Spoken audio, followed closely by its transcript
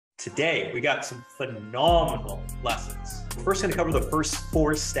Today, we got some phenomenal lessons. We're first going to cover the first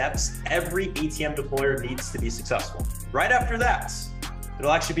 4 steps every ATM deployer needs to be successful. Right after that,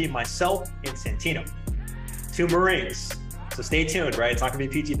 it'll actually be myself and Santino, 2 Marines. So stay tuned, right? It's not going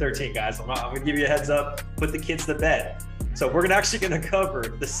to be PG-13, guys. I'm going to give you a heads up, put the kids to bed. So we're actually going to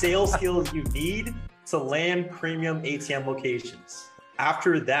cover the sales skills you need to land premium ATM locations.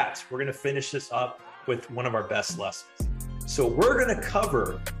 After that, we're going to finish this up with one of our best lessons. So we're going to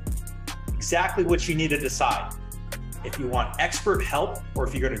cover exactly what you need to decide if you want expert help or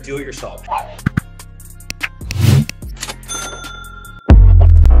if you're going to do it yourself.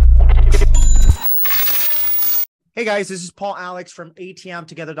 Hey guys, this is Paul Alex from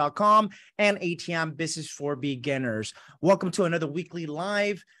ATMtogether.com and ATM Business for Beginners. Welcome to another weekly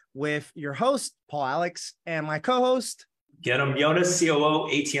live with your host, Paul Alex, and my co-host, Get 'em Jonas, COO,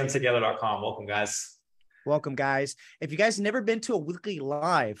 ATMtogether.com. Welcome, guys. Welcome, guys. If you guys have never been to a weekly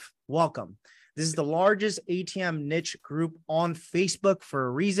live, welcome. This is the largest ATM niche group on Facebook for a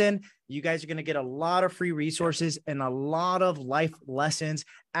reason. You guys are going to get a lot of free resources and a lot of life lessons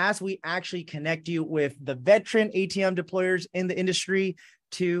as we actually connect you with the veteran ATM deployers in the industry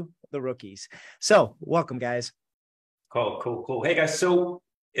to the rookies. So welcome, guys. Cool. Hey, guys. So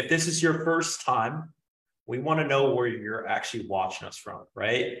if this is your first time, we want to know where you're actually watching us from,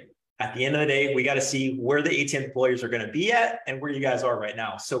 right? At the end of the day, we got to see where the ATM deployers are going to be at and where you guys are right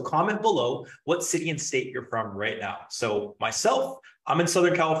now. So comment below what city and state you're from right now. So myself, I'm in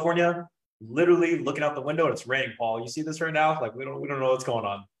Southern California, literally looking out the window and it's raining, Paul. You see this right now? Like we don't know what's going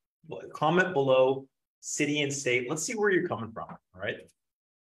on. Comment below city and state. Let's see where you're coming from. All right.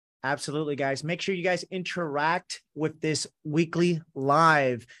 Absolutely, guys. Make sure you guys interact with this weekly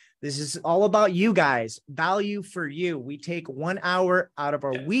live. This is all about you guys, value for you. We take 1 hour out of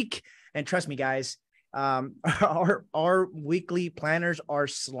our week. And trust me, guys, our weekly planners are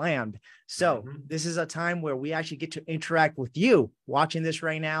slammed. So this is a time where we actually get to interact with you watching this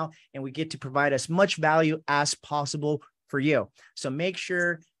right now, and we get to provide as much value as possible for you. So make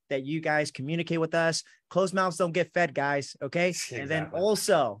sure that you guys communicate with us. Closed mouths don't get fed, guys. Okay. Exactly. And then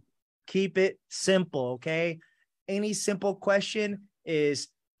also keep it simple. Okay. Any simple question is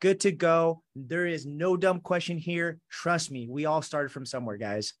good to go. There is no dumb question here. Trust me, we all started from somewhere,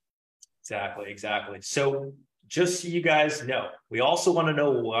 guys. Exactly. So just so you guys know, we also want to know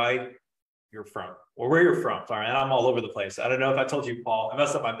why you're from or where you're from. Sorry, I'm all over the place. I don't know if I told you, Paul, I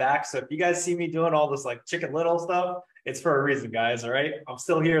messed up my back. So if you guys see me doing all this like Chicken Little stuff, it's for a reason, guys. All right. I'm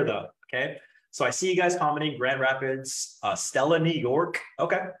still here though. Okay. So I see you guys commenting Grand Rapids, Stella, New York.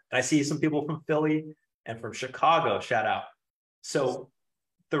 Okay. And I see some people from Philly and from Chicago. Shout out. So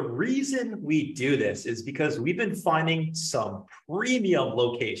the reason we do this is because we've been finding some premium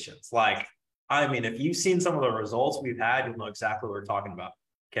locations. Like, I mean, if you've seen some of the results we've had, you'll know exactly what we're talking about.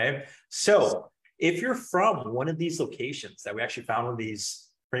 Okay. So if you're from one of these locations that we actually found one of these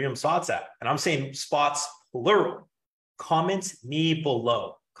premium spots at, and I'm saying spots plural, comment me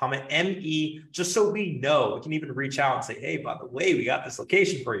below. Comment ME, just so we know. We can even reach out and say, hey, by the way, we got this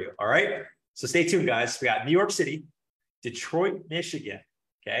location for you. All right. So stay tuned, guys. We got New York City, Detroit, Michigan.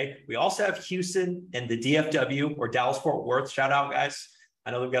 Okay. We also have Houston and the DFW or Dallas Fort Worth. Shout out, guys. I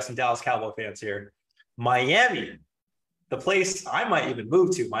know we've got some Dallas Cowboy fans here. Miami, the place I might even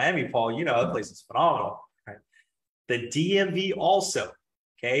move to. Miami, Paul, you know, that place is phenomenal. Right? The DMV also.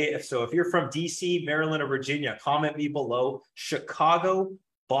 Okay. So if you're from DC, Maryland, or Virginia, comment me below. Chicago,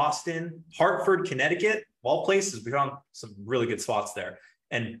 Boston, Hartford, Connecticut, all places. We found some really good spots there.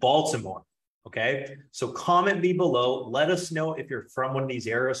 And Baltimore. Okay, so comment me below. Let us know if you're from one of these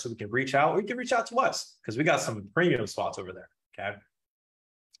areas so we can reach out. Or you can reach out to us because we got some premium spots over there. Okay.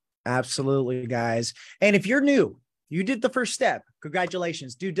 Absolutely, guys. And if you're new, you did the first step.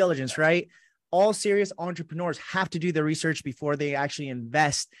 Congratulations. Due diligence, right? All serious entrepreneurs have to do the research before they actually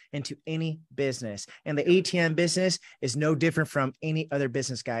invest into any business. And the ATM business is no different from any other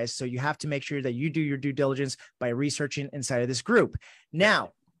business, guys. So you have to make sure that you do your due diligence by researching inside of this group.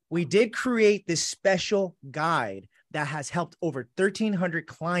 Now, we did create this special guide that has helped over 1,300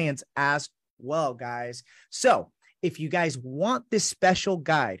 clients as well, guys. So if you guys want this special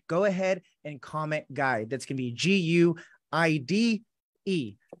guide, go ahead and comment guide. That's going to be GUIDE.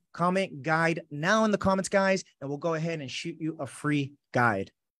 Comment guide now in the comments, guys, and we'll go ahead and shoot you a free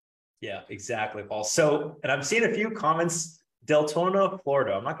guide. Yeah, exactly, Paul. So, and I'm seeing a few comments. Deltona,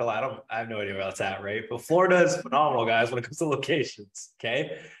 Florida. I'm not gonna lie, I have no idea where that's at, right? But Florida is phenomenal, guys, when it comes to locations.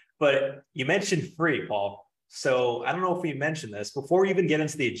 Okay. But you mentioned free, Paul. So I don't know if we mentioned this before we even get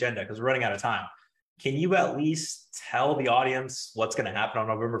into the agenda because we're running out of time. Can you at least tell the audience what's going to happen on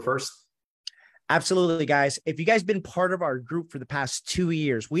November 1st? Absolutely, guys. If you guys been part of our group for the past 2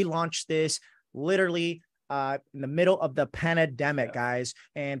 years, we launched this literally in the middle of the pandemic, guys.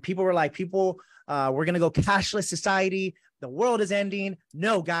 And people were like, we're going to go cashless society. The world is ending.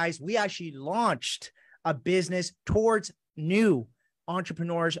 No, guys, we actually launched a business towards new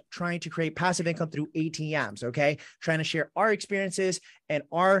entrepreneurs trying to create passive income through ATMs. Okay. Trying to share our experiences and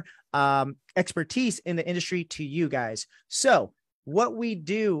our expertise in the industry to you guys. So what we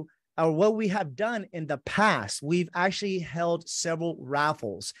do, or what we have done in the past, we've actually held several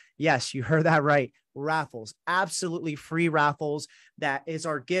raffles. Yes, you heard that right. Raffles, absolutely free raffles. That is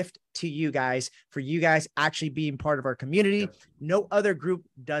our gift to you guys for you guys actually being part of our community. Yep. No other group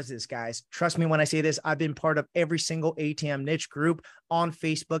does this, guys. Trust me when I say this. I've been part of every single ATM niche group on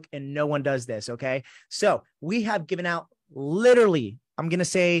Facebook, and no one does this. Okay. So we have given out literally, I'm going to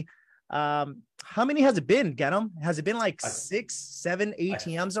say, how many has it been? Get them? Has it been like 6, 7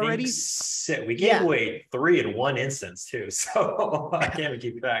 ATMs already? We gave away 3 in one instance too. So I can't even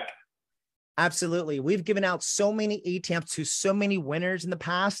keep track. Absolutely. We've given out so many ATMs to so many winners in the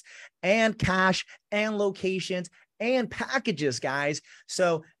past, and cash and locations and packages, guys.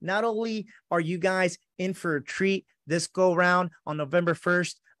 So not only are you guys in for a treat this go round on November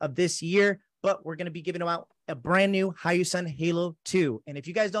 1st of this year, but we're going to be giving out a brand new Hyusun Halo 2. And if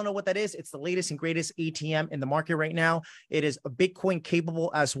you guys don't know what that is, it's the latest and greatest ATM in the market right now. It is a Bitcoin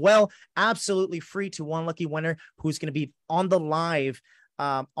capable as well. Absolutely free to one lucky winner who's going to be on the live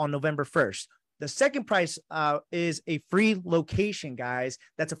on November 1st. The second prize is a free location, guys.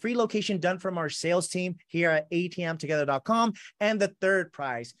 That's a free location done from our sales team here at atmtogether.com. And the third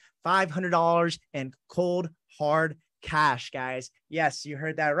prize, $500 in cold hard cash, guys. Yes, you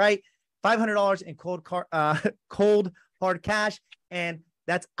heard that right. $500 in cold hard cash, and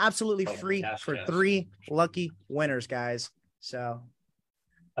that's absolutely free for 3 lucky winners, guys. So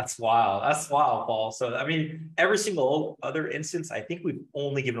that's wild. That's wild, Paul. So I mean, every single other instance, I think we've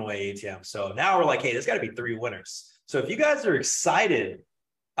only given away ATM. So now we're like, hey, there's got to be 3 winners. So if you guys are excited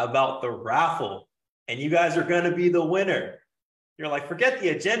about the raffle and you guys are going to be the winner, you're like, forget the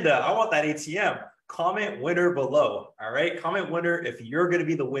agenda. I want that ATM. Comment winner below. All right. Comment winner if you're going to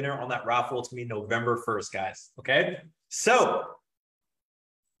be the winner on that raffle. It's going to be November 1st, guys. Okay. So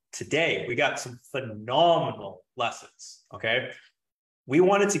today we got some phenomenal lessons. Okay. We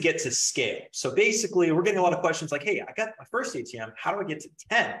wanted to get to scale. So basically, we're getting a lot of questions like, hey, I got my first ATM. How do I get to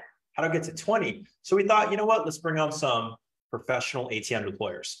 10? How do I get to 20? So we thought, you know what? Let's bring on some professional ATM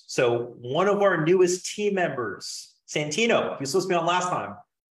deployers. So one of our newest team members, Santino, he was supposed to be on last time.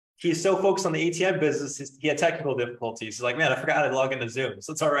 He's so focused on the ATM business, he had technical difficulties. He's like, man, I forgot how to log into Zoom.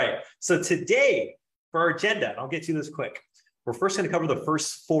 So it's all right. So today, for our agenda, and I'll get to this quick, we're first going to cover the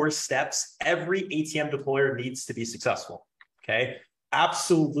first 4 steps every ATM deployer needs to be successful. Okay.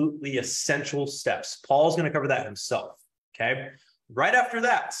 Absolutely essential steps. Paul's going to cover that himself. Okay. Right after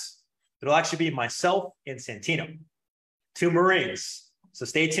that, it'll actually be myself and Santino, 2 Marines. So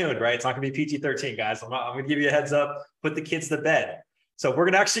stay tuned, right? It's not going to be PG-13, guys. I'm going to give you a heads up, put the kids to bed. So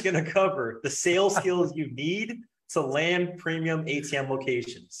we're actually going to cover the sales skills you need to land premium ATM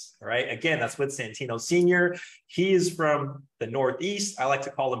locations. All right. Again, that's with Santino Sr. He is from the Northeast. I like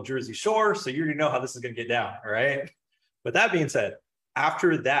to call him Jersey Shore. So you already know how this is going to get down. All right. With that being said,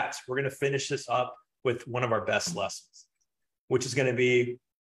 after that, we're going to finish this up with one of our best lessons, which is going to be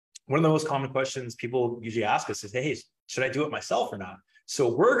one of the most common questions people usually ask us is, hey, should I do it myself or not?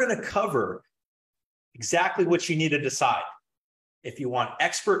 So we're going to cover exactly what you need to decide. If you want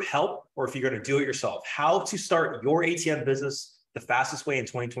expert help or if you're going to do it yourself, how to start your ATM business the fastest way in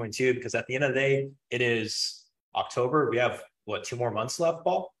 2022, because at the end of the day, it is October. We have, 2 more months left,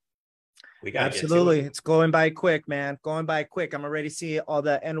 Paul? We got absolutely. It's going by quick, man. Going by quick. I'm already seeing all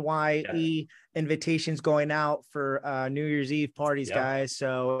the NYE invitations going out for New Year's Eve parties, guys.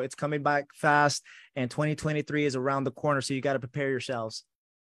 So it's coming back fast, and 2023 is around the corner. So you got to prepare yourselves.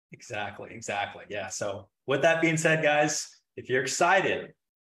 Exactly. Yeah. So with that being said, guys, if you're excited,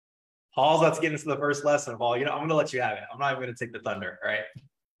 Paul's about to get into the first lesson. Paul, I'm going to let you have it. I'm not even going to take the thunder. All right.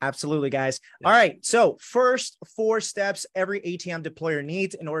 Absolutely, guys. Yeah. All right. So first 4 steps every ATM deployer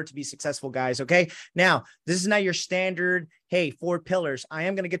needs in order to be successful, guys. Okay. Now, this is not your standard, hey, 4 pillars. I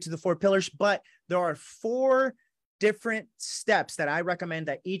am going to get to the 4 pillars, but there are 4 different steps that I recommend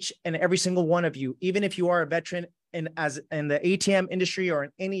that each and every single one of you, even if you are a veteran in the ATM industry or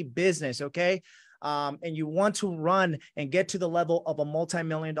in any business, okay, and you want to run and get to the level of a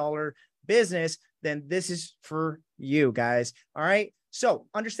multi-million-dollar business, then this is for you, guys. All right. So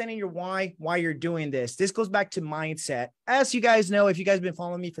understanding your why you're doing this. This goes back to mindset. As you guys know, if you guys have been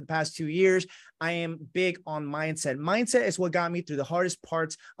following me for the past 2 years, I am big on mindset. Mindset is what got me through the hardest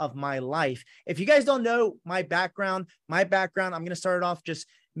parts of my life. If you guys don't know my background, I'm going to start it off just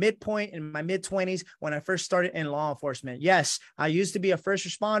midpoint in my mid-20s when I first started in law enforcement. Yes, I used to be a first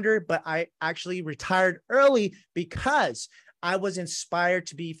responder, but I actually retired early because I was inspired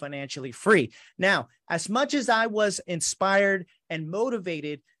to be financially free. Now, as much as I was inspired and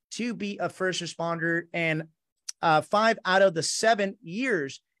motivated to be a first responder, and 5 out of the 7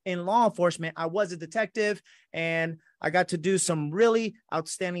 years in law enforcement, I was a detective, and I got to do some really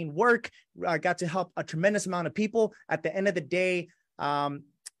outstanding work. I got to help a tremendous amount of people. At the end of the day,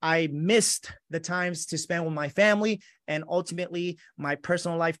 I missed the times to spend with my family, and ultimately my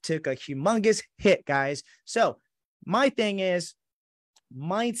personal life took a humongous hit, guys. So my thing is,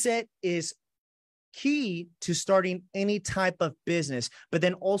 mindset is key to starting any type of business, but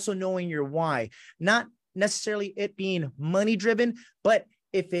then also knowing your why. Not necessarily it being money driven, but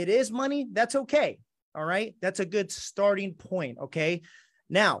if it is money, that's okay. All right. That's a good starting point. Okay.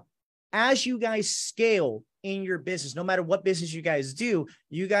 Now, as you guys scale in your business, no matter what business you guys do,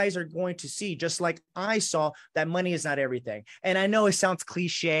 you guys are going to see, just like I saw, that money is not everything. And I know it sounds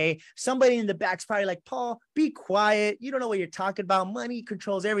cliche. Somebody in the back's probably like, Paul, be quiet. You don't know what you're talking about. Money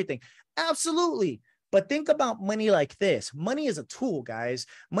controls everything. Absolutely. But think about money like this. Money is a tool, guys.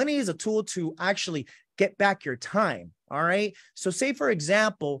 Money is a tool to actually get back your time. All right. So say, for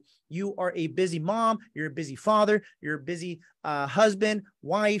example, you are a busy mom, you're a busy father, you're a busy husband,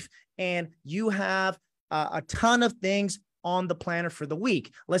 wife, and you have a ton of things on the planner for the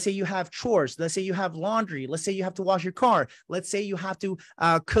week. Let's say you have chores. Let's say you have laundry. Let's say you have to wash your car. Let's say you have to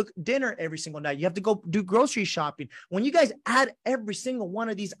cook dinner every single night. You have to go do grocery shopping. When you guys add every single one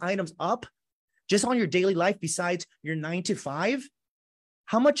of these items up just on your daily life, besides your 9 to 5,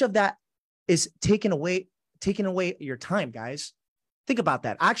 how much of that is taking away your time, guys? Think about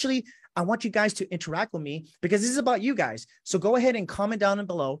that. Actually, I want you guys to interact with me because this is about you guys. So go ahead and comment down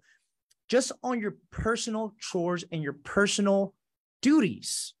below, just on your personal chores and your personal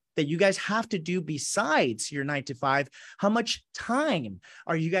duties that you guys have to do besides your 9 to 5. How much time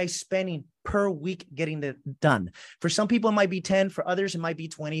are you guys spending per week getting that done? For some people, it might be 10. For others, it might be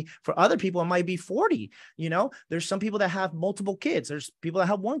 20. For other people, it might be 40. You know, there's some people that have multiple kids. There's people that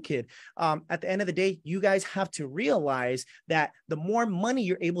have one kid. At the end of the day, you guys have to realize that the more money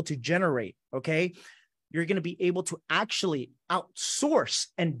you're able to generate, okay, you're going to be able to actually outsource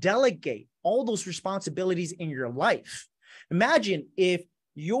and delegate all those responsibilities in your life. Imagine if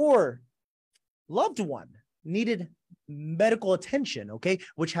your loved one needed medical attention, okay,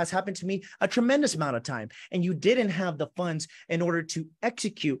 which has happened to me a tremendous amount of time, and you didn't have the funds in order to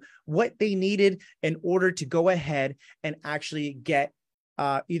execute what they needed in order to go ahead and actually get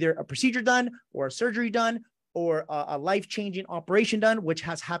either a procedure done or a surgery done or a life-changing operation done, which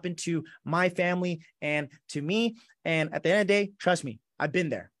has happened to my family and to me. And at the end of the day, trust me, I've been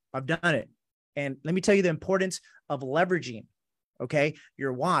there. I've done it. And let me tell you the importance of leveraging, okay,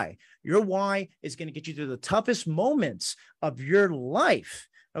 your why. Your why is going to get you through the toughest moments of your life,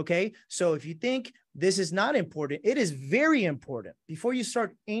 okay? So if you think this is not important, it is very important. Before you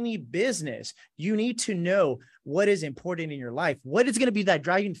start any business, you need to know what is important in your life. What is going to be that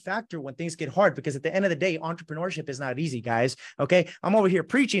driving factor when things get hard? Because at the end of the day, entrepreneurship is not easy, guys. Okay. I'm over here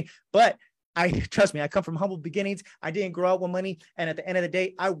preaching, but trust me, I come from humble beginnings. I didn't grow up with money. And at the end of the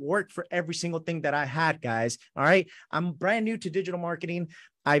day, I worked for every single thing that I had, guys. All right. I'm brand new to digital marketing.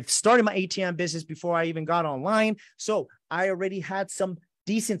 I've started my ATM business before I even got online. So I already had some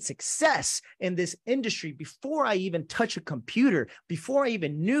decent success in this industry before I even touched a computer, before I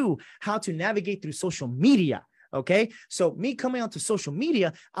even knew how to navigate through social media. Okay. So me coming onto social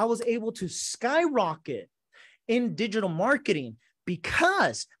media, I was able to skyrocket in digital marketing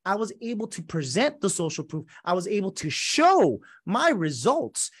because I was able to present the social proof. I was able to show my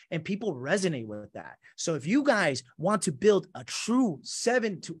results, and people resonate with that. So if you guys want to build a true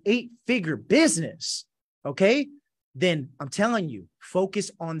 7 to 8 figure business, okay, then I'm telling you, focus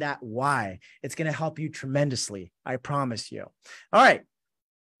on that why. It's going to help you tremendously. I promise you. All right.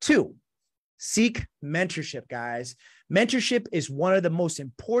 2, seek mentorship, guys. Mentorship is one of the most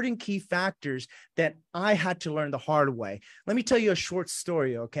important key factors that I had to learn the hard way. Let me tell you a short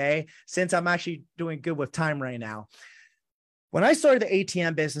story, okay? Since I'm actually doing good with time right now. When I started the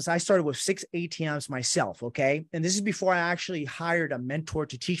ATM business, I started with 6 ATMs myself, okay? And this is before I actually hired a mentor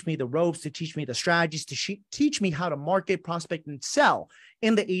to teach me the ropes, to teach me the strategies, to teach me how to market, prospect, and sell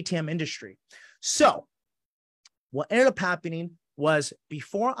in the ATM industry. So what ended up happening was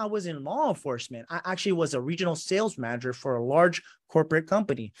before I was in law enforcement, I actually was a regional sales manager for a large corporate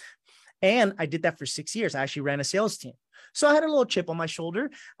company. And I did that for 6 years. I actually ran a sales team. So I had a little chip on my shoulder.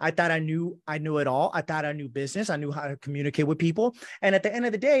 I thought I knew it all. I thought I knew business. I knew how to communicate with people. And at the end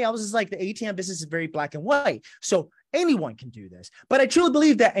of the day, I was just like, the ATM business is very black and white. So anyone can do this. But I truly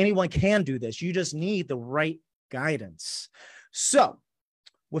believe that anyone can do this. You just need the right guidance. So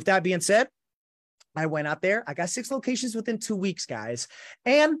with that being said, I went out there. I got 6 locations within 2 weeks, guys.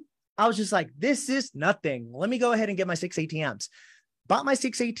 And I was just like, this is nothing. Let me go ahead and get my 6 ATMs. Bought my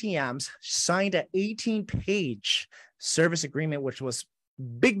 6 ATMs, signed an 18-page service agreement, which was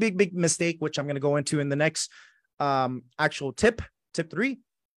big mistake, which I'm going to go into in the next actual tip 3.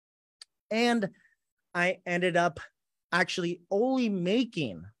 And I ended up actually only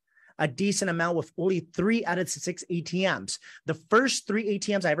making a decent amount with only 3 out of 6 ATMs. The first 3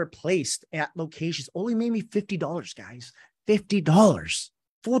 ATMs I ever placed at locations only made me $50, guys. $50.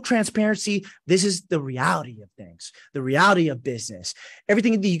 Full transparency. This is the reality of things, the reality of business.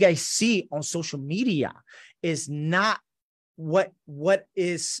 Everything that you guys see on social media is not what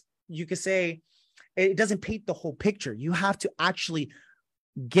is, you could say, it doesn't paint the whole picture. You have to actually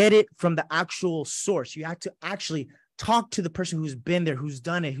get it from the actual source. You have to actually talk to the person who's been there, who's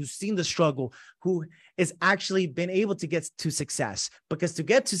done it, who's seen the struggle, who has actually been able to get to success. Because to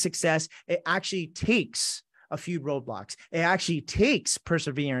get to success, it actually takes a few roadblocks. It actually takes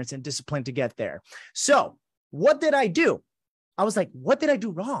perseverance and discipline to get there. So what did I do? I was like, what did I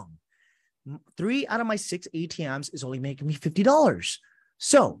do wrong? 3 out of my 6 ATMs is only making me $50.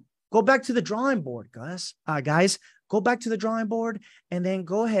 So go back to the drawing board, guys. Go back to the drawing board and then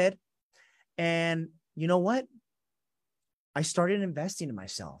go ahead. And you know what? I started investing in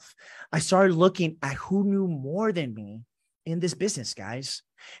myself. I started looking at who knew more than me in this business, guys.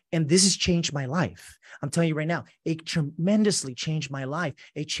 And this has changed my life. I'm telling you right now, it tremendously changed my life.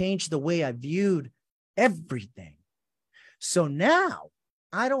 It changed the way I viewed everything. So now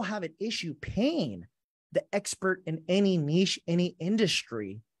I don't have an issue paying the expert in any niche, any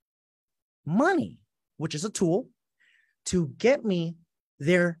industry money, which is a tool to get me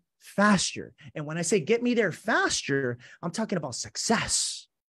there faster. And when I say get me there faster, I'm talking about success.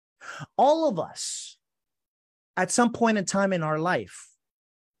 All of us, at some point in time in our life,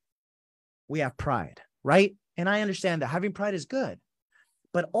 we have pride, right? And I understand that having pride is good,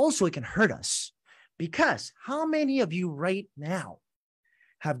 but also it can hurt us, because how many of you right now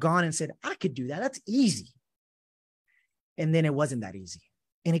have gone and said, I could do that. That's easy. And then it wasn't that easy.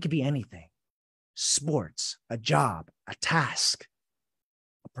 And it could be anything: sports, a job, a task,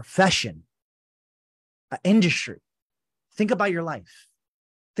 a profession, an industry. Think about your life.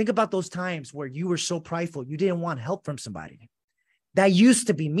 Think about those times where you were so prideful, you didn't want help from somebody. That used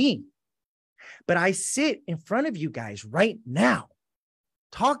to be me. But I sit in front of you guys right now,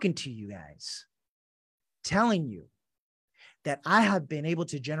 talking to you guys, telling you that I have been able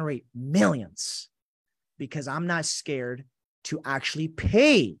to generate millions because I'm not scared to actually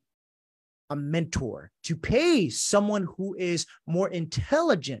pay a mentor, to pay someone who is more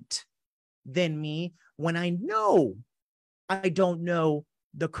intelligent than me when I know I don't know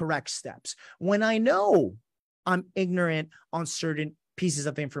the correct steps, when I know I'm ignorant on certain pieces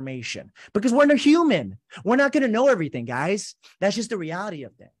of information, because we're not human. We're not going to know everything, guys. That's just the reality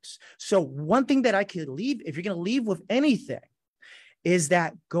of things. So one thing that I could leave, if you're going to leave with anything, is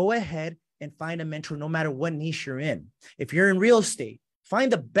that go ahead and find a mentor no matter what niche you're in. If you're in real estate,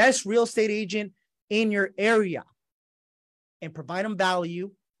 find the best real estate agent in your area and provide them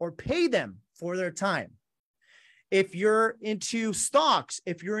value or pay them for their time. If you're into stocks,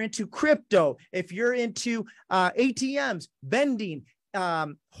 if you're into crypto, if you're into ATMs, vending,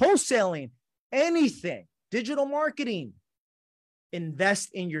 wholesaling, anything, digital marketing,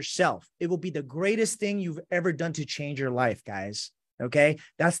 invest in yourself. It will be the greatest thing you've ever done to change your life, guys. Okay.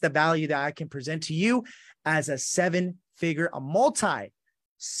 That's the value that I can present to you as a multi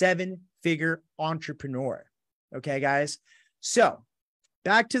 7-figure entrepreneur. Okay, guys. So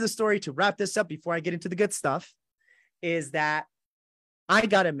back to the story to wrap this up before I get into the good stuff, is that I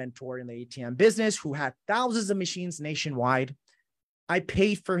got a mentor in the ATM business who had thousands of machines nationwide. I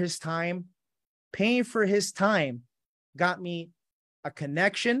paid for his time. Paying for his time got me a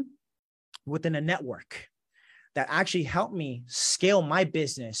connection within a network that actually helped me scale my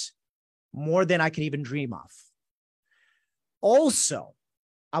business more than I could even dream of. Also,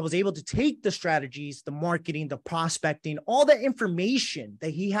 I was able to take the strategies, the marketing, the prospecting, all the information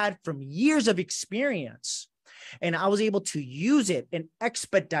that he had from years of experience, and I was able to use it and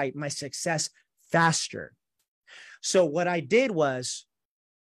expedite my success faster. So what I did was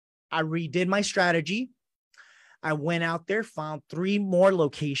I redid my strategy. I went out there, found 3 more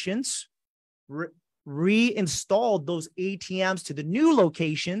locations, reinstalled those ATMs to the new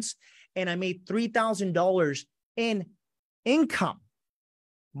locations, and I made $3,000 in income,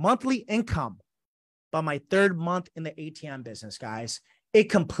 monthly income, by my 3rd month in the ATM business, guys. It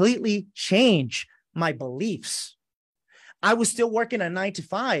completely changed my beliefs. I was still working a 9 to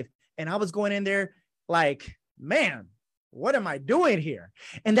 5, and I was going in there like, man, what am I doing here?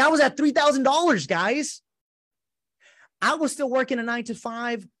 And that was at $3,000, guys. I was still working a 9 to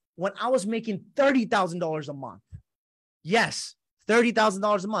 5 when I was making $30,000 a month. Yes,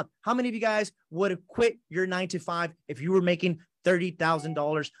 $30,000 a month. How many of you guys would have quit your 9 to 5 if you were making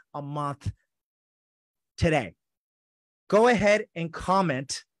 $30,000 a month today? Go ahead and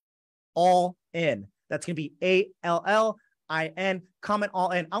comment all in. That's going to be ALLIN. Comment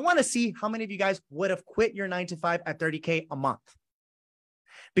all in. I want to see how many of you guys would have quit your 9 to 5 at 30K a month,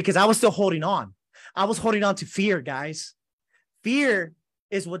 because I was still holding on. I was holding on to fear, guys. Fear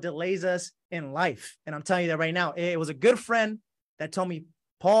is what delays us in life. And I'm telling you that right now. It was a good friend that told me,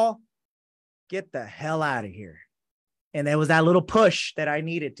 Paul, get the hell out of here. And there was that little push that I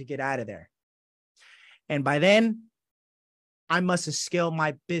needed to get out of there. And by then, I must have scaled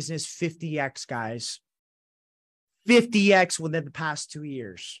my business 50x, guys. 50x within the past 2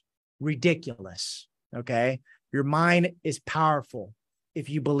 years. Ridiculous. Okay. Your mind is powerful if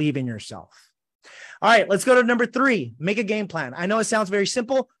you believe in yourself. All right, let's go to number 3. Make a game plan. I know it sounds very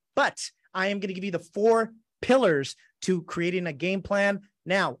simple, but I am going to give you the 4 pillars to creating a game plan.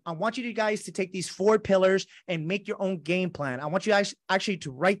 Now, I want you guys to take these 4 pillars and make your own game plan. I want you guys actually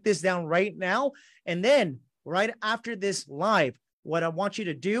to write this down right now. And then right after this live, what I want you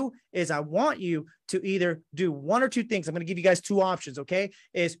to do is I want you to either do 1 or 2 things. I'm going to give you guys 2 options, okay?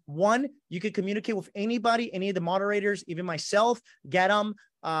 Is 1, you could communicate with anybody, any of the moderators, even myself, get them,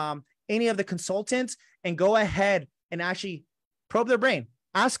 any of the consultants, and go ahead and actually probe their brain.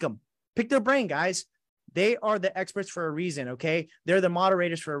 Ask them. Pick their brain, guys. They are the experts for a reason, okay? They're the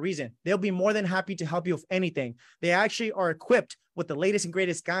moderators for a reason. They'll be more than happy to help you with anything. They actually are equipped with the latest and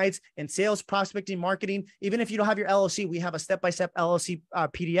greatest guides in sales, prospecting, marketing. Even if you don't have your LLC, we have a step-by-step LLC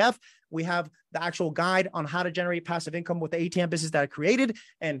PDF. We have the actual guide on how to generate passive income with the ATM business that I created.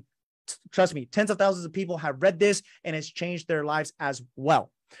 And trust me, tens of thousands of people have read this, and it's changed their lives as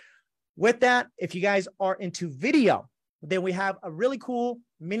well. With that, if you guys are into video, then we have a really cool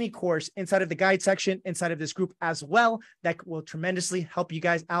mini course inside of the guide section, inside of this group as well, that will tremendously help you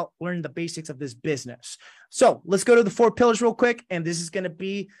guys out, learn the basics of this business. So let's go to the 4 pillars real quick. And this is going to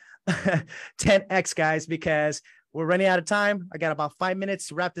be 10X, guys, because we're running out of time. I got about 5 minutes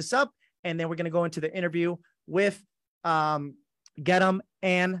to wrap this up. And then we're going to go into the interview with Getum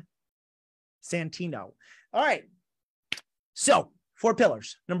and Santino. All right. So 4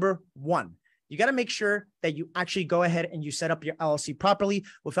 pillars. Number 1, you got to make sure that you actually go ahead and you set up your LLC properly.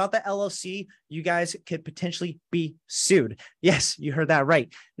 Without the LLC, you guys could potentially be sued. Yes, you heard that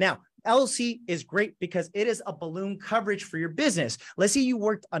right. Now, LLC is great because it is a balloon coverage for your business. Let's say you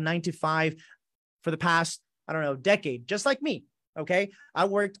worked a 9 to 5 for the past, I don't know, decade, just like me. Okay. I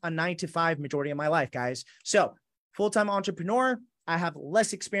worked a 9 to 5 majority of my life, guys. So full-time entrepreneur, I have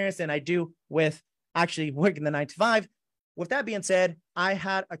less experience than I do with actually working the 9 to 5. With that being said, I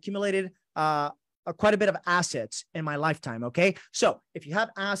had accumulated quite a bit of assets in my lifetime. Okay. So if you have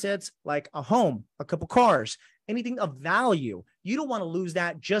assets like a home, a couple cars, anything of value, you don't want to lose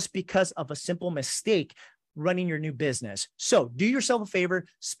that just because of a simple mistake running your new business. So do yourself a favor,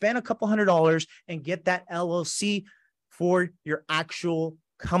 spend a couple $100 and get that LLC for your actual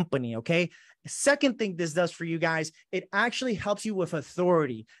company. Okay. The second thing this does for you guys, it actually helps you with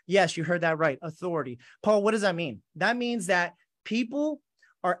authority. Yes, you heard that right. Authority. Paul, what does that mean? That means that people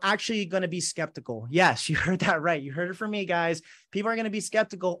are actually going to be skeptical. Yes, you heard that right. You heard it from me, guys. People are going to be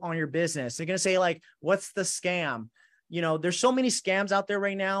skeptical on your business. They're going to say like, what's the scam? You know, there's so many scams out there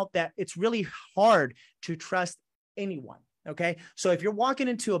right now that it's really hard to trust anyone. Okay. So if you're walking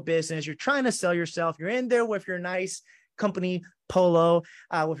into a business, you're trying to sell yourself, you're in there with your nice company polo,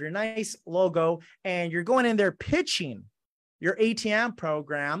 with your nice logo, and you're going in there pitching your ATM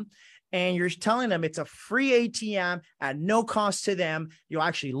program, and you're telling them it's a free ATM at no cost to them. You'll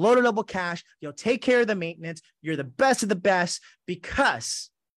actually load it up with cash. You'll take care of the maintenance. You're the best of the best because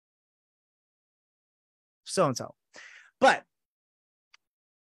so-and-so. But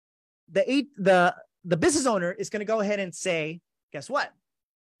the business owner is going to go ahead and say, guess what?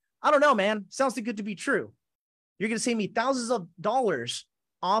 I don't know, man. Sounds too good to be true. You're going to save me thousands of dollars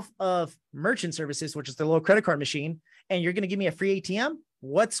off of merchant services, which is the little credit card machine, and you're going to give me a free ATM?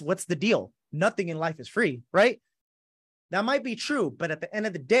 What's the deal? Nothing in life is free, right? That might be true, but at the end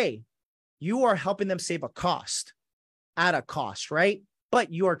of the day, you are helping them save a cost at a cost, right?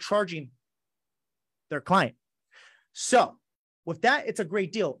 But you are charging their client. So with that, it's a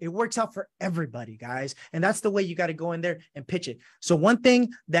great deal. It works out for everybody, guys. And that's the way you got to go in there and pitch it. So one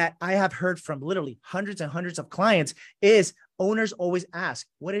thing that I have heard from literally hundreds and hundreds of clients is owners always ask,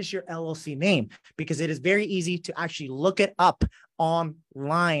 what is your LLC name? Because it is very easy to actually look it up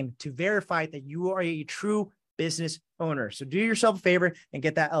online to verify that you are a true business owner. So do yourself a favor and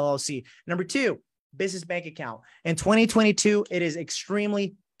get that LLC. Number two, business bank account. In 2022, it is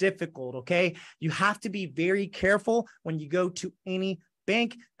extremely difficult. Okay. You have to be very careful when you go to any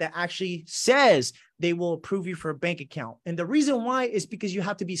bank that actually says they will approve you for a bank account. And the reason why is because you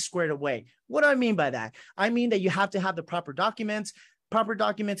have to be squared away. What do I mean by that? I mean that you have to have the proper documents,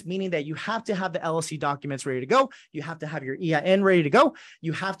 meaning that you have to have the LLC documents ready to go. You have to have your EIN ready to go.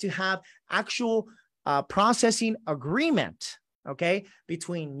 You have to have actual processing agreement, okay,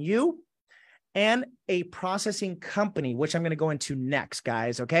 between you and a processing company, which I'm going to go into next,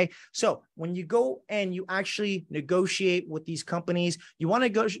 guys. Okay. So when you go and you actually negotiate with these companies, you want to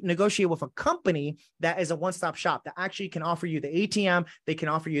go negotiate with a company that is a one-stop shop that actually can offer you the ATM. They can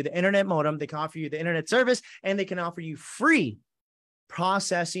offer you the internet modem. They can offer you the internet service, and they can offer you free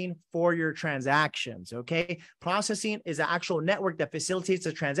processing for your transactions. Okay. Processing is an actual network that facilitates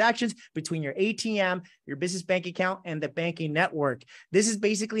the transactions between your ATM, your business bank account, and the banking network. This is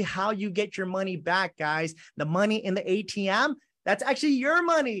basically how you get your money back, guys. The money in the ATM, that's actually your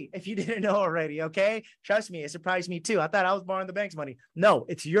money if you didn't know already. Okay. Trust me. It surprised me too. I thought I was borrowing the bank's money. No,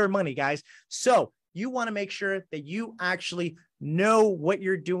 it's your money, guys. So you want to make sure that you actually know what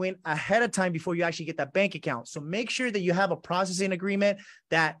you're doing ahead of time before you actually get that bank account. So make sure that you have a processing agreement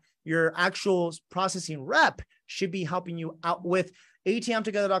that your actual processing rep should be helping you out with.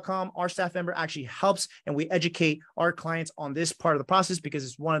 ATMtogether.com, our staff member actually helps, and we educate our clients on this part of the process because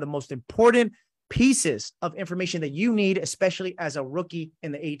it's one of the most important pieces of information that you need, especially as a rookie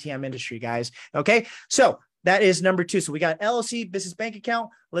in the ATM industry, guys. Okay. So that is number two. So we got LLC, business bank account.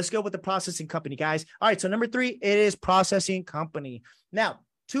 Let's go with the processing company, guys. All right. So number three, it is processing company. Now,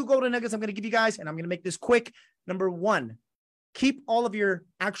 two golden nuggets I'm going to give you guys, and I'm going to make this quick. Number one, keep all of your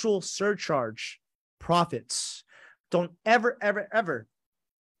actual surcharge profits. Don't ever, ever, ever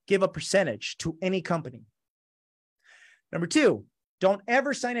give a percentage to any company. Number two, don't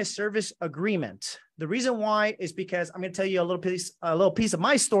ever sign a service agreement. The reason why is because I'm going to tell you a little piece of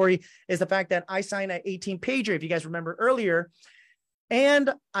my story is the fact that I signed an 18-pager, if you guys remember earlier,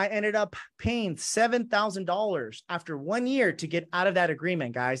 and I ended up paying $7,000 after 1 year to get out of that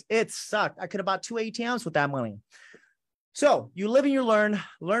agreement, guys. It sucked. I could have bought 2 ATMs with that money. So you live and you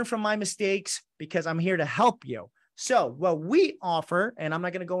learn from my mistakes because I'm here to help you. So what we offer, and I'm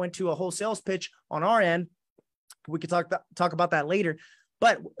not going to go into a whole sales pitch on our end, we could talk about that later.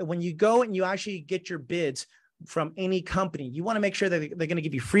 But when you go and you actually get your bids from any company, you want to make sure that they're going to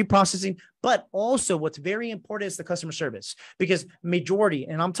give you free processing. But also what's very important is the customer service, because majority,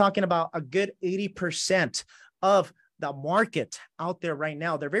 and I'm talking about a good 80% of the market out there right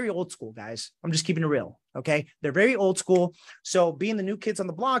now, they're very old school, guys. I'm just keeping it real. Okay. They're very old school. So being the new kids on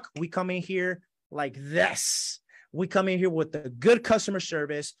the block, we come in here like this. We come in here with the good customer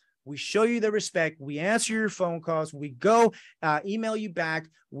service. We show you the respect. We answer your phone calls. We go email you back.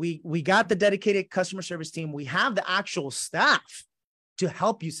 We got the dedicated customer service team. We have the actual staff to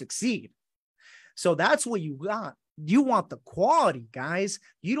help you succeed. So that's what you want. You want the quality, guys.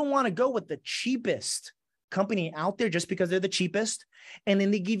 You don't want to go with the cheapest company out there just because they're the cheapest, and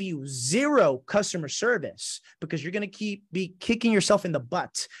then they give you zero customer service because you're going to be kicking yourself in the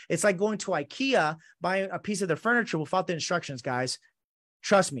butt. It's like going to IKEA, buying a piece of their furniture without the instructions, guys.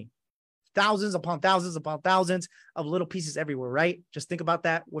 Trust me, thousands upon thousands upon thousands of little pieces everywhere, right? Just think about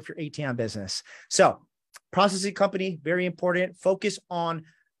that with your ATM business. So processing company, very important. Focus on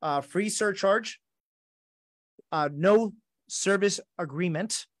free surcharge, no service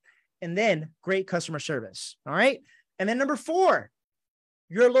agreement, and then great customer service. All right. And then number 4,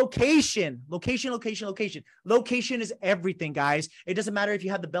 your location. Location is everything, guys. It doesn't matter if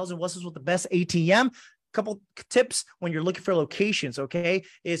you have the bells and whistles with the best ATM. Couple tips when you're looking for locations, okay,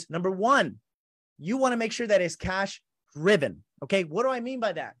 is number 1, you want to make sure that it's cash driven. Okay. What do I mean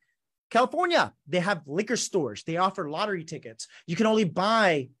by that? California, they have liquor stores. They offer lottery tickets. You can only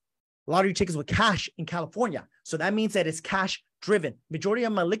buy lottery tickets with cash in California. So that means that it's cash driven. Majority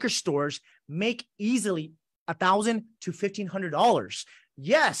of my liquor stores make easily $1,000 to $1,500.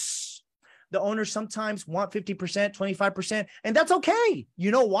 Yes. The owners sometimes want 50%, 25%, and that's okay.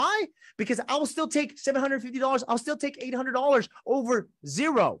 You know why? Because I will still take $750. I'll still take $800 over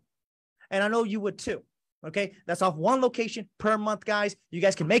zero. And I know you would too. Okay. That's off one location per month, guys. You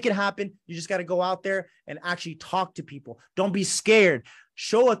guys can make it happen. You just got to go out there and actually talk to people. Don't be scared.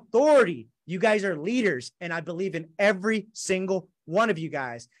 Show authority. You guys are leaders. And I believe in every single one of you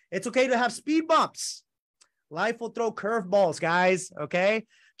guys. It's okay to have speed bumps. Life will throw curveballs, guys. Okay.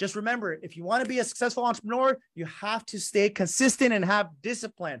 Just remember, if you want to be a successful entrepreneur, you have to stay consistent and have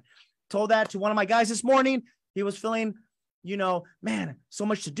discipline. Told that to one of my guys this morning. He was feeling, man, so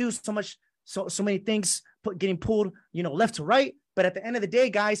much to do, so many things getting pulled, left to right. But at the end of the day,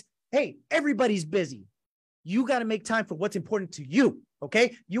 guys, hey, everybody's busy. You got to make time for what's important to you.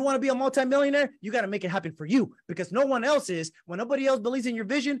 Okay. You want to be a multimillionaire? You got to make it happen for you, because no one else is. When nobody else believes in your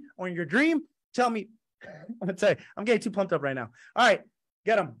vision or in your dream, tell me. I'm going to tell you, I'm getting too pumped up right now. All right.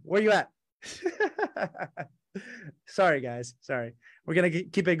 Get them. Where you at? Sorry, guys. Sorry. We're going to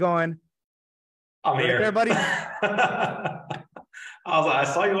keep it going. I'm here. There, buddy. I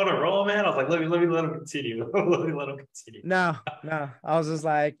saw you on a roll, man. I was like, let me let him continue. Let me let him continue. No. I was just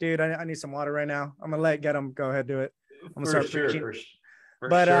like, dude, I need some water right now. I'm gonna get him go ahead, do it. I'm gonna start preaching.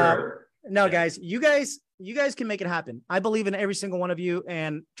 But sure. No, guys, you guys can make it happen. I believe in every single one of you,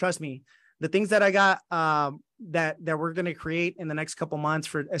 and trust me, the things that I got that we're gonna create in the next couple months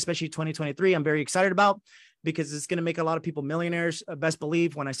for especially 2023, I'm very excited about, because it's gonna make a lot of people millionaires. Best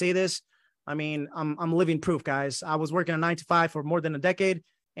believe when I say this. I mean, I'm living proof, guys. I was working a 9-to-5 for more than a decade.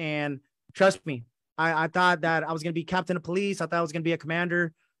 And trust me, I thought that I was going to be captain of police. I thought I was going to be a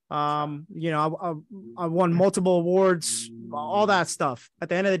commander. I won multiple awards, all that stuff. At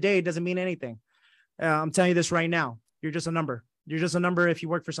the end of the day, it doesn't mean anything. I'm telling you this right now. You're just a number. You're just a number if you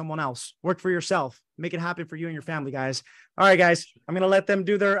work for someone else. Work for yourself. Make it happen for you and your family, guys. All right, guys. I'm going to let them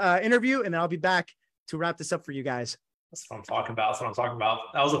do their interview, and then I'll be back to wrap this up for you guys. That's what I'm talking about.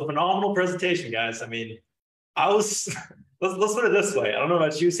 That was a phenomenal presentation, guys. I mean, let's put it this way. I don't know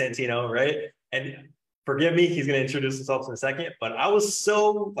about you, Santino, right? And forgive me, he's going to introduce himself in a second, but I was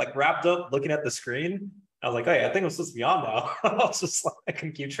so wrapped up looking at the screen. I was like, hey, I think I'm supposed to be on now. I was just like, I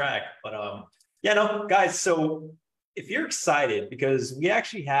couldn't keep track. But yeah, no, guys. So if you're excited, because we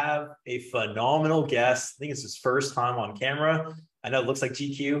actually have a phenomenal guest. I think it's his first time on camera. I know it looks like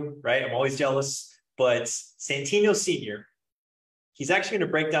GQ, right? I'm always jealous. But Santino Sr., he's actually going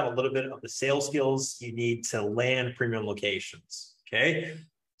to break down a little bit of the sales skills you need to land premium locations. Okay.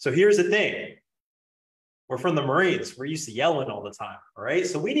 So here's the thing. We're from the Marines. We're used to yelling all the time. All right.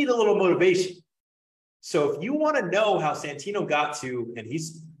 So we need a little motivation. So if you want to know how Santino got to, and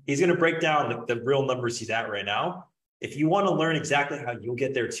he's going to break down the real numbers he's at right now. If you want to learn exactly how you'll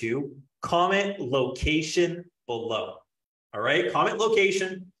get there too, comment location below. All right. Comment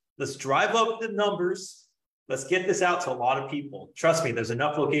location. Let's drive up the numbers. Let's get this out to a lot of people. Trust me, there's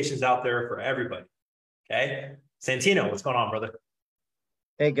enough locations out there for everybody. Okay. Santino, what's going on, brother?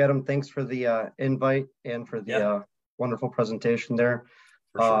 Hey, Gedem. Thanks for the invite and for the wonderful presentation there.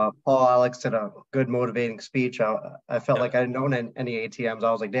 Sure. Paul Alex did a good motivating speech. I felt like I didn't own any ATMs.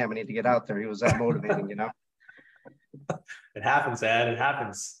 I was like, damn, I need to get out there. He was that motivating, It happens, Ed. It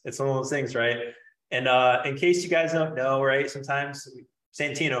happens. It's one of those things, right? And in case you guys don't know, right, sometimes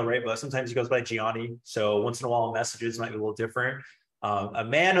Santino, right? But sometimes he goes by Gianni. So once in a while, messages might be a little different. A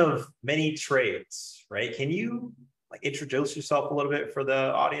man of many trades, right? Can you introduce yourself a little bit for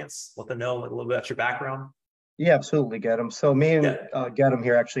the audience? Let them know a little bit about your background. Yeah, absolutely, Gedem. So me and Gedem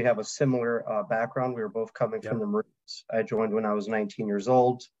here actually have a similar background. We were both coming from the Marines. I joined when I was 19 years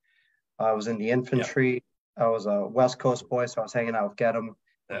old. I was in the infantry. I was a West Coast boy, so I was hanging out with Gedem,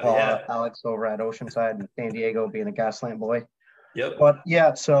 Alex over at Oceanside in San Diego, being a Gaslamp boy. Yep. But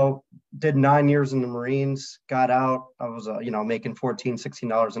yeah, so did 9 years in the Marines, got out. I was, making $14,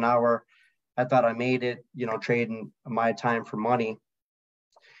 $16 an hour. I thought I made it, trading my time for money.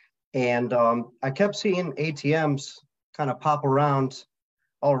 And I kept seeing ATMs kind of pop around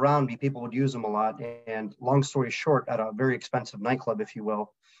all around me. People would use them a lot. And long story short, at a very expensive nightclub, if you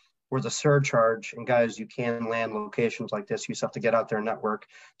will, where the surcharge, and guys, you can land locations like this. You just have to get out there and network.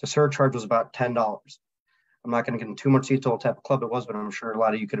 The surcharge was about $10. I'm not going to get into too much detail what type of club it was, but I'm sure a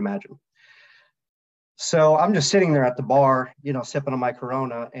lot of you could imagine. So I'm just sitting there at the bar, sipping on my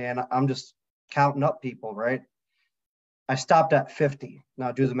Corona, and I'm just counting up people, right? I stopped at 50.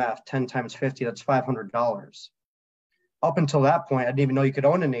 Now do the math, 10 times 50, that's $500. Up until that point, I didn't even know you could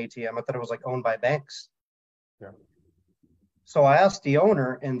own an ATM. I thought it was owned by banks. Yeah. So I asked the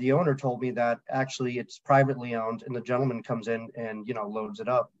owner, and the owner told me that actually it's privately owned, and the gentleman comes in and, loads it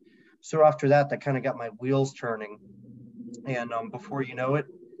up. So after that kind of got my wheels turning. And before you know it,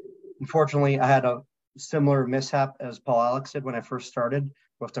 unfortunately, I had a similar mishap as Paul Alex did when I first started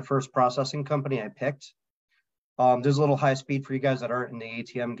with the first processing company I picked. There's a little high speed for you guys that aren't in the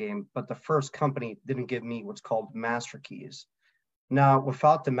ATM game, but the first company didn't give me what's called master keys. Now,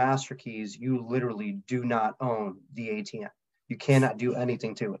 without the master keys, you literally do not own the ATM. You cannot do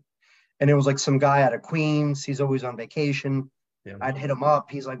anything to it. And it was like some guy out of Queens. He's always on vacation. Yeah. I'd hit him up.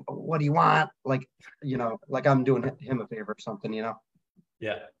 He's like, "What do you want?" Like, like I'm doing him a favor or something,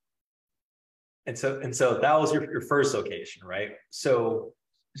 Yeah. And so that was your first location, right? So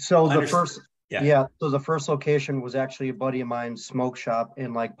the first, yeah. So the first location was actually a buddy of mine's smoke shop.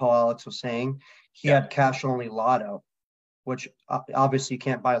 And like Paul Alex was saying, he had cash only lotto, which obviously you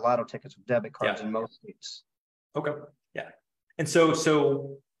can't buy lotto tickets with debit cards in most states. Okay. Yeah. And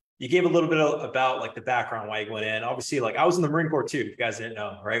so you gave a little bit about like the background why you went in. Obviously, like I was in the Marine Corps too, if you guys didn't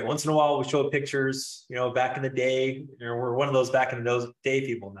know, right? Once in a while we show pictures, back in the day, we're one of those back in those day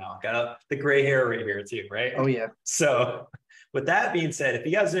people now. Got the gray hair right here too, right? Oh yeah. So with that being said, if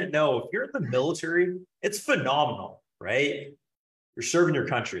you guys didn't know, if you're in the military, it's phenomenal, right? You're serving your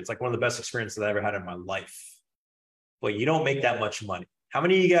country. It's like one of the best experiences I ever had in my life. But you don't make that much money. How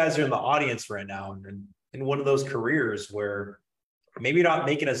many of you guys are in the audience right now and in one of those careers where maybe you're not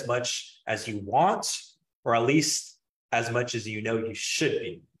making as much as you want, or at least as much as you should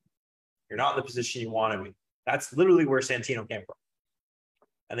be? You're not in the position you want to be. That's literally where Santino came from.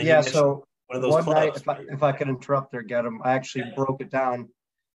 And then so one of those one clubs, night, if I could interrupt there, get him. I actually broke it down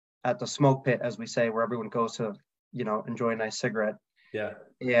at the smoke pit, as we say, where everyone goes to, enjoy a nice cigarette. Yeah.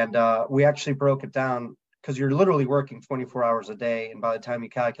 And we actually broke it down because you're literally working 24 hours a day. And by the time you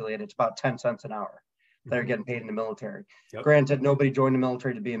calculate it, it's about 10 cents an hour that are getting paid in the military. Yep. Granted, nobody joined the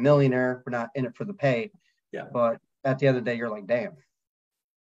military to be a millionaire. We're not in it for the pay. Yeah. But at the end of the day, you're like, damn.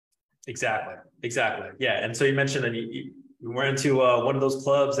 Exactly. Yeah. And so you mentioned that you went into one of those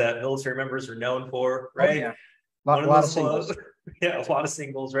clubs that military members are known for, right? Oh, yeah. One of those clubs. Yeah, a lot of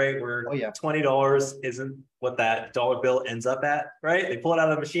singles, right? Where $20 isn't what that dollar bill ends up at, right? They pull it out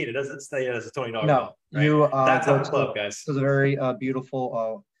of the machine. It doesn't stay as a $20 bill. Right? That's how the club, guys. It's a very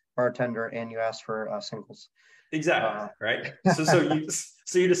beautiful bartender, and you asked for singles. Exactly. Right.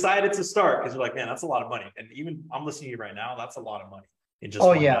 So you decided to start because you're like, man, that's a lot of money. And even I'm listening to you right now, that's a lot of money in just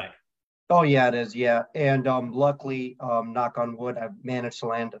one night. Oh yeah, it is. Yeah. And luckily, knock on wood, I've managed to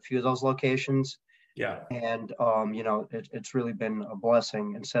land a few of those locations. Yeah. And it's really been a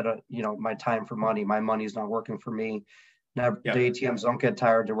blessing. Instead of my time for money, my money's not working for me. Now the ATMs don't get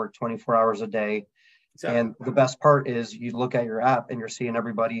tired. They work 24 hours a day. Exactly. And the best part is you look at your app and you're seeing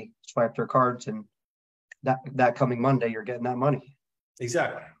everybody swipe their cards, and that coming Monday you're getting that money.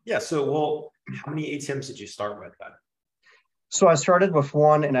 Exactly. Yeah. So how many ATMs did you start with then? So I started with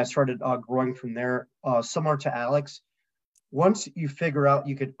one, and I started growing from there. Similar to Alex, once you figure out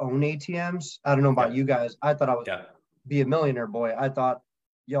you could own ATMs, I don't know about you guys. I thought I would be a millionaire boy. I thought,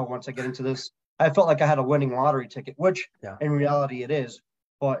 once I get into this, I felt like I had a winning lottery ticket, which in reality it is,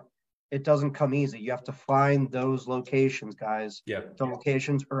 but it doesn't come easy. You have to find those locations, guys. Yeah. The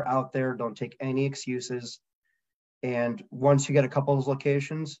locations are out there. Don't take any excuses. And once you get a couple of those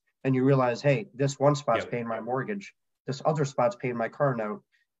locations and you realize, hey, this one spot's paying my mortgage, this other spot's paying my car note,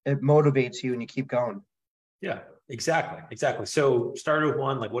 it motivates you and you keep going. Yeah, exactly. So started with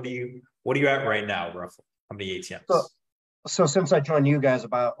one, like what are you at right now, roughly? How many ATMs? So since I joined you guys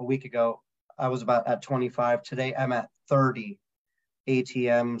about a week ago, I was about at 25. Today I'm at 30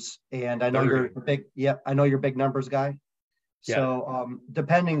 ATMs, and I know you're big. I know you're a big numbers guy. Yeah. So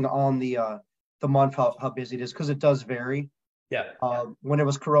depending on the month, how busy it is, because it does vary. Yeah. When it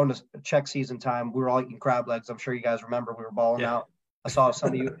was Corona check season time, we were all eating crab legs. I'm sure you guys remember we were balling out. I saw some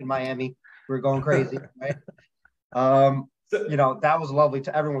of you in Miami. We were going crazy, right? That was lovely.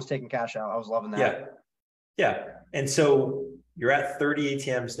 Everyone was taking cash out. I was loving that. Yeah. And so you're at 30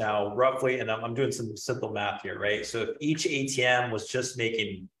 ATMs now, roughly, and I'm doing some simple math here, right? So if each ATM was just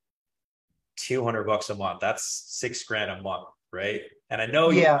making $200 a month, that's $6,000 a month, right? And I know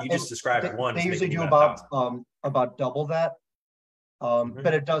you just described one. They usually do about double that,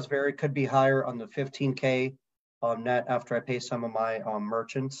 but it does vary. It could be higher on the 15K net after I pay some of my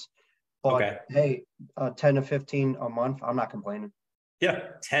merchants. But hey, 10 to 15 a month, I'm not complaining. Yeah,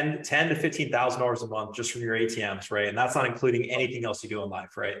 $10,000 to $15,000 a month just from your ATMs, right? And that's not including anything else you do in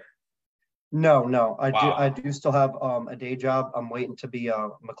life, right? No. I do still have a day job. I'm waiting to be a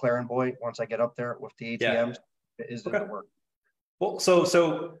McLaren boy once I get up there with the ATMs. It is the work. Well, so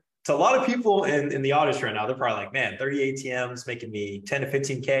to a lot of people in the audience right now, they're probably like, man, 30 ATMs making me 10 to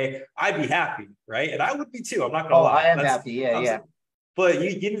 15K. I'd be happy, right? And I would be too. I'm not gonna lie. I am happy. Yeah. But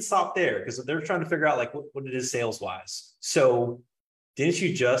you didn't stop there because they're trying to figure out like what it is sales wise. So didn't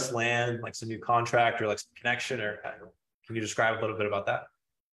you just land like some new contract or like some connection, or can you describe a little bit about that?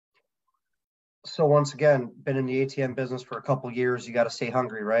 So once again, been in the ATM business for a couple of years. You got to stay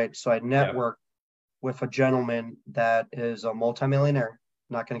hungry, right? So I Yeah. networked with a gentleman that is a multimillionaire.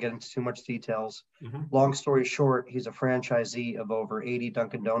 Not going to get into too much details. Mhm. Long story short, he's a franchisee of over 80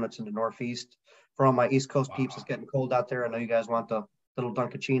 Dunkin' Donuts in the Northeast. For all my East Coast peeps, it's Wow. getting cold out there. I know you guys want the little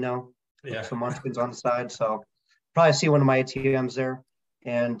Dunkaccino with Yeah. some munchkins on the side. So probably see one of my ATMs there.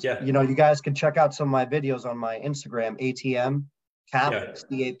 And, Yeah. you guys can check out some of my videos on my Instagram, ATM, CAP, Yeah.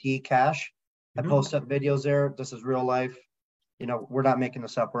 CAP, Cash. I Mhm. post up videos there. This is real life. We're not making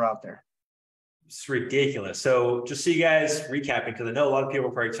this up. We're out there. It's ridiculous. So just so you guys recapping, because I know a lot of people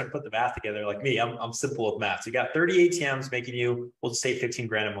are probably trying to put the math together like me. I'm simple with math. So you got 30 ATMs making you, we'll just say 15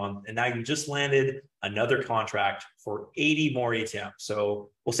 grand a month. And now you just landed another contract for 80 more ATMs.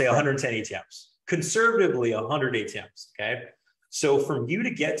 So we'll say 110 ATMs, conservatively 100 ATMs. Okay. So from you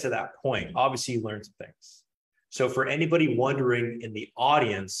to get to that point, obviously you learned some things. So for anybody wondering in the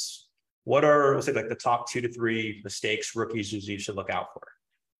audience, what are, let's say, like the top 2 to 3 mistakes rookies usually should look out for?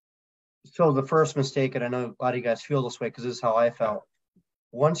 So the first mistake, and I know a lot of you guys feel this way because this is how I felt.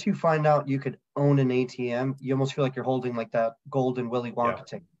 Once you find out you could own an ATM, you almost feel like you're holding like that golden Willy Wonka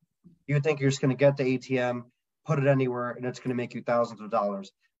ticket. You think you're just going to get the ATM, put it anywhere, and it's going to make you thousands of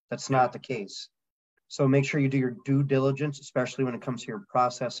dollars. That's not the case. So make sure you do your due diligence, especially when it comes to your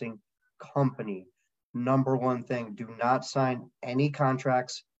processing company. Number one thing, do not sign any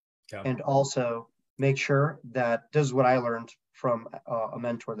contracts. And also make sure that this is what I learned from a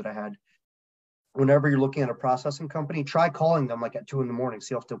mentor that I had. Whenever you're looking at a processing company, try calling them like at 2 a.m,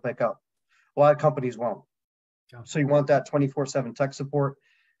 see if they'll pick up. A lot of companies won't. So you want that 24/7 tech support,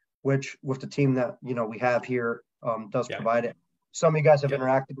 which with the team that we have here does provide it. Some of you guys have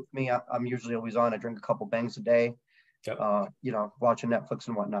interacted with me. I'm usually always on. I drink a couple bangs a day, watching Netflix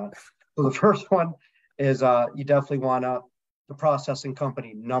and whatnot. So the first one is you definitely want the processing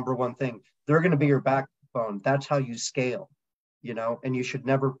company. Number one thing, they're going to be your backbone. That's how you scale, and you should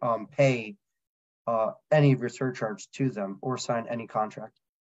never pay any of your surcharge to them or sign any contract.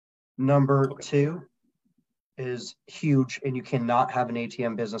 Number two is huge, and you cannot have an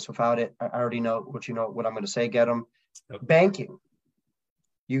ATM business without it. I already know what I'm going to say. Get them. Banking.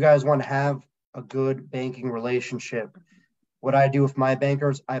 You guys want to have a good banking relationship. What I do with my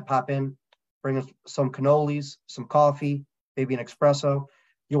bankers, I pop in, bring us some cannolis, some coffee, maybe an espresso.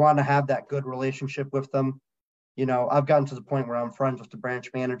 You want to have that good relationship with them. I've gotten to the point where I'm friends with the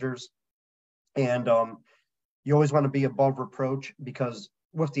branch managers, and you always want to be above reproach, because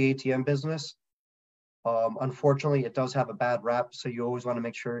with the ATM business, unfortunately, it does have a bad rap. So you always want to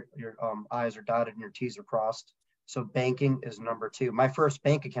make sure your I's are dotted and your T's are crossed. So banking is number 2. My first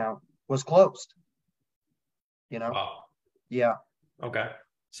bank account was closed. Wow. Yeah. Okay.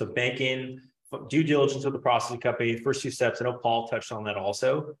 So banking, due diligence with the processing company, first 2 steps. I know Paul touched on that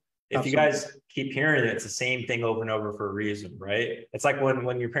also. If you guys keep hearing it, it's the same thing over and over for a reason, right? It's like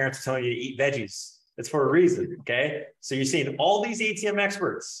when your parents are telling you to eat veggies, it's for a reason. Okay. So you're seeing all these ATM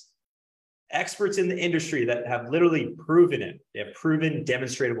experts in the industry that have literally proven it. They have proven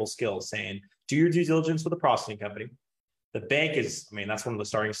demonstratable skills, saying, do your due diligence with the processing company. The bank is, that's one of the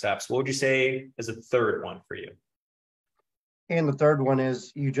starting steps. What would you say is a third one for you? And the third one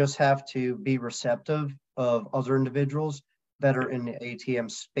is you just have to be receptive of other individuals that are in the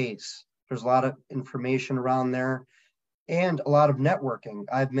ATM space. There's a lot of information around there and a lot of networking.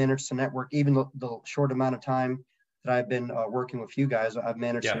 I've managed to network, even the short amount of time that I've been working with you guys. I've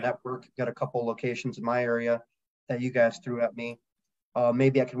managed to network, got a couple locations in my area that you guys threw at me.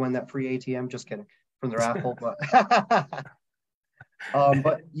 Maybe I could win that free ATM. Just kidding, from the raffle.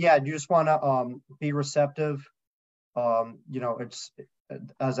 But yeah, you just want to be receptive. It's,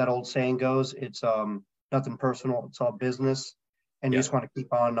 as that old saying goes, it's nothing personal. It's all business, and you just want to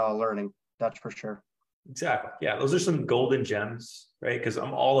keep on learning. That's for sure. Exactly. Yeah, those are some golden gems, right? Because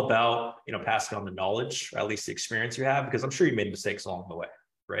I'm all about passing on the knowledge, or at least the experience you have, because I'm sure you made mistakes along the way,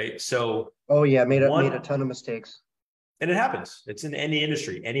 right? So made a ton of mistakes. And it happens. It's in any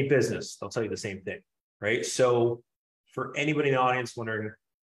industry, any business. They'll tell you the same thing, right? So for anybody in the audience wondering,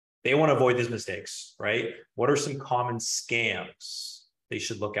 they want to avoid these mistakes, right? What are some common scams they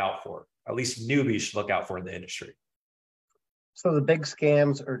should look out for? At least newbies should look out for in the industry. So the big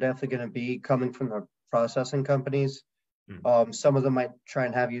scams are definitely going to be coming from the processing companies. Some of them might try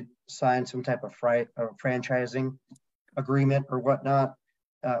and have you sign some type of franchising agreement or whatnot.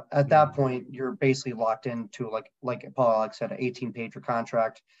 At that point, you're basically locked into like Paul said, an 18-pager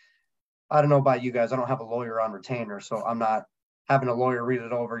contract. I don't know about you guys. I don't have a lawyer on retainer, so I'm not having a lawyer read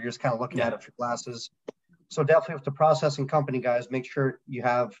it over. You're just kind of looking at it through glasses. So definitely with the processing company, guys, make sure you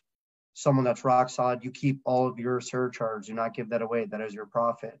have someone that's rock solid. You keep all of your surcharge. Do not give that away. That is your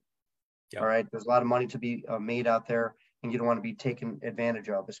profit. All right. There's a lot of money to be made out there, and you don't want to be taken advantage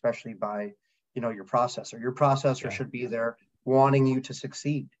of, especially by, your processor. Your processor should be there wanting you to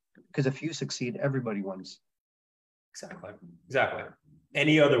succeed, because if you succeed, everybody wins. Exactly.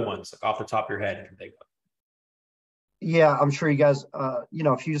 Any other ones off the top of your head you can think of? Yeah, I'm sure you guys,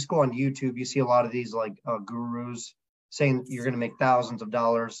 if you just go on YouTube, you see a lot of these like gurus saying you're going to make thousands of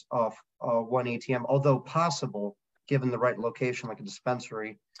dollars off one ATM, although possible, given the right location, like a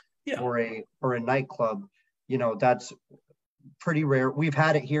dispensary or a nightclub. That's pretty rare. We've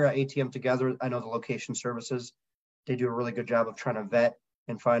had it here at ATM Together. I know the location services, they do a really good job of trying to vet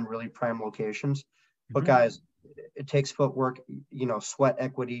and find really prime locations. But guys, it takes footwork, sweat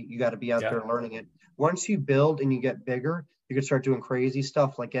equity. You got to be out there learning it. Once you build and you get bigger, you can start doing crazy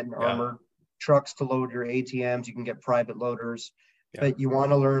stuff like getting armored trucks to load your ATMs. You can get private loaders, but you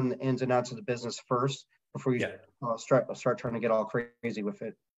want to learn the ins and outs of the business first before you start trying to get all crazy with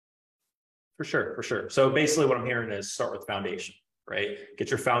it. For sure. So basically what I'm hearing is start with foundation, right? Get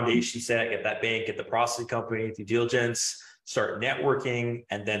your foundation set, get that bank, get the processing company, due diligence, start networking,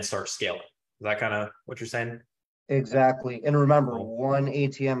 and then start scaling. Is that kind of what you're saying? Exactly. And remember, one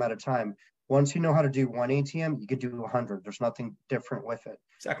ATM at a time. Once you know how to do one ATM, you could do 100. There's nothing different with it.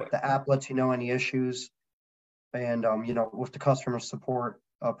 Exactly. The app lets you know any issues, and with the customer support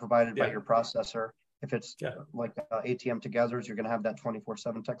provided by your processor. If it's like ATM Togethers, you're going to have that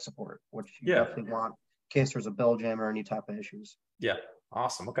 24/7 tech support, which you definitely want in case there's a bill jam or any type of issues. Yeah.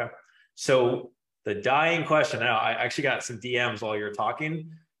 Awesome. Okay. So the dying question now, I actually got some DMs while you were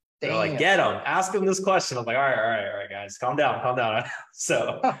talking. They're like, get them, ask them this question. I'm like, all right, guys, calm down.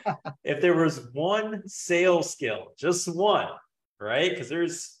 So if there was one sales skill, just one, right? Because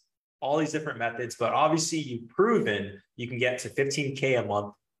there's all these different methods, but obviously you've proven you can get to 15K a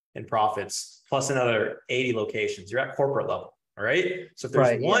month in profits, plus another 80 locations. You're at corporate level, all right? So if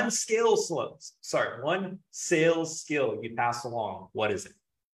there's one sales skill you pass along, what is it?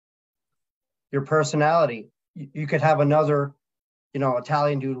 Your personality. You could have another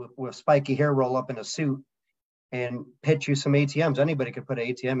Italian dude with spiky hair roll up in a suit and pitch you some ATMs. Anybody could put an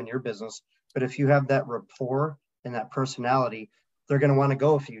ATM in your business. But if you have that rapport and that personality, they're going to want to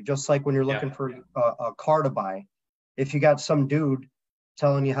go with you. Just like when you're looking for a car to buy. If you got some dude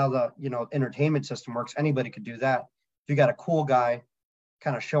telling you how the, entertainment system works, anybody could do that. If you got a cool guy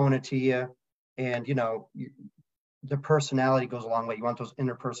kind of showing it to you and, the personality goes a long way. You want those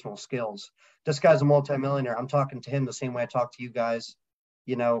interpersonal skills. This guy's a multimillionaire. I'm talking to him the same way I talk to you guys,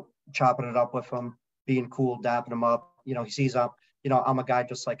 chopping it up with him, being cool, dapping him up. He sees up, I'm a guy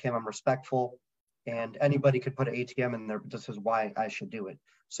just like him. I'm respectful, and anybody could put an ATM in there, but this is why I should do it.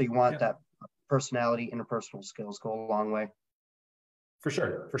 So you want that personality, interpersonal skills go a long way. For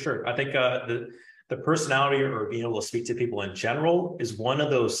sure. I think the personality or being able to speak to people in general is one of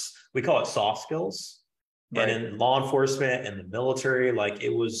those, we call it soft skills. Right. And in law enforcement and the military, like it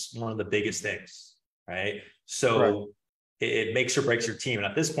was one of the biggest things, right? So it makes or breaks your team. And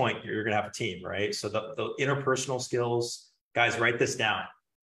at this point, you're going to have a team, right? So the interpersonal skills, guys, write this down.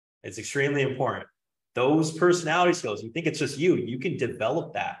 It's extremely important. Those personality skills, you think it's just you can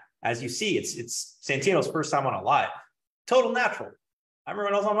develop that. As you see, it's Santino's first time on a live, total natural. I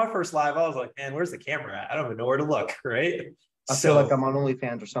remember when I was on my first live, I was like, man, where's the camera at? I don't even know where to look, right? I feel like I'm on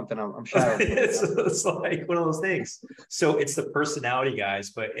OnlyFans or something. I'm shy. It's like one of those things. So it's the personality, guys,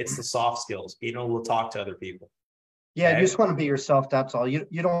 but it's the soft skills, being able to talk to other people. Yeah, you just want to be yourself. That's all. You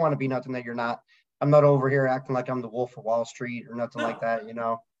don't want to be nothing that you're not. I'm not over here acting like I'm the Wolf of Wall Street or nothing like that,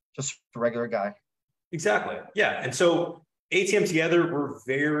 just a regular guy. Exactly. Yeah. And so ATM Together, we're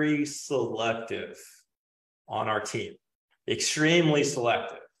very selective on our team, extremely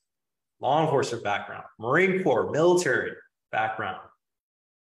selective. Law enforcement background, Marine Corps, military background.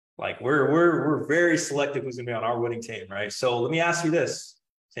 Like we're very selective who's gonna be on our winning team, right? So let me ask you this,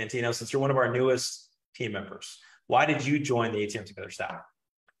 Santino, since you're one of our newest team members, why did you join the ATM Together staff?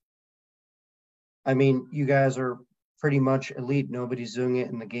 I mean, you guys are pretty much elite. Nobody's doing it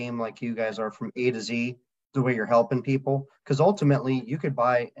in the game like you guys are from A to Z, the way you're helping people. Because ultimately, you could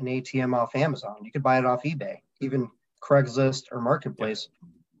buy an ATM off Amazon. You could buy it off eBay, even Craigslist or Marketplace.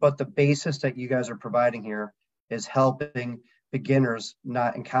 But the basis that you guys are providing here is helping beginners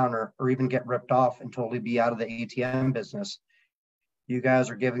not encounter or even get ripped off and totally be out of the ATM business. You guys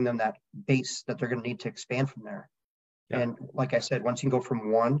are giving them that base that they're going to need to expand from there. And like I said, once you can go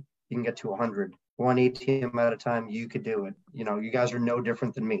from one, you can get to 100. One ATM at a time, you could do it. You guys are no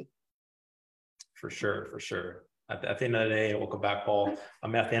different than me. For sure. At the end of the day, welcome back, Paul.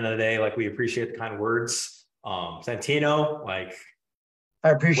 At the end of the day, like we appreciate the kind words. Santino, like I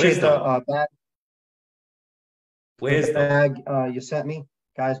appreciate wisdom. the bag you sent me.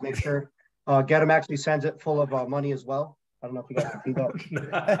 Guys, make sure Get 'em actually sends it full of money as well. I don't know if you guys can see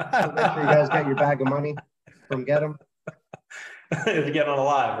that. So make sure you guys get your bag of money from Get 'em. If get on a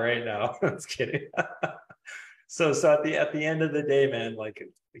live right now. Just kidding. So at the end of the day, man, like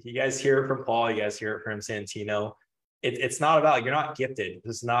you guys hear it from Paul, you guys hear it from Santino. It's not about, you're not gifted.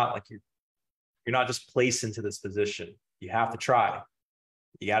 It's not like you're not just placed into this position. You have to try.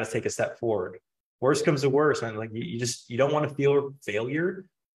 You got to take a step forward. Worst comes to worst, man. Like you don't want to feel failure.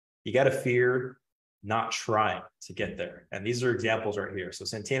 You got to fear not trying to get there. And these are examples right here. So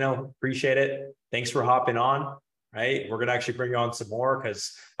Santino, appreciate it. Thanks for hopping on. Right. We're going to actually bring you on some more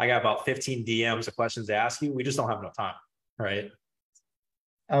because I got about 15 DMs of questions to ask you. We just don't have enough time. Right.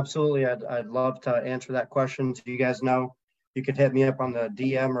 Absolutely. I'd love to answer that question. So you guys know, you could hit me up on the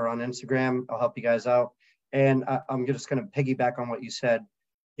DM or on Instagram. I'll help you guys out. And I'm just going to piggyback on what you said.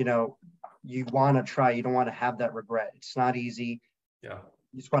 You know, you want to try. You don't want to have that regret. It's not easy. Yeah.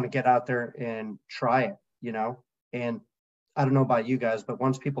 You just want to get out there and try it, you know. And I don't know about you guys, but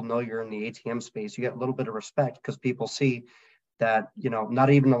once people know you're in the ATM space, you get a little bit of respect because people see that, you know, not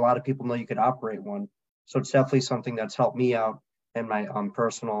even a lot of people know you could operate one. So it's definitely something that's helped me out in my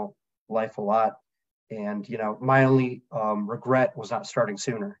personal life a lot. And, you know, my only regret was not starting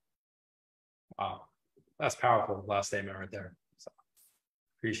sooner. Wow. That's powerful. Last statement right there. So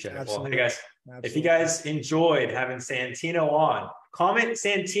appreciate it. Absolutely. Well, hey guys, Absolutely. if you guys enjoyed having Santino on, comment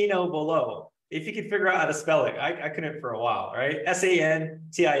Santino below. If you can figure out how to spell it, I couldn't for a while, right?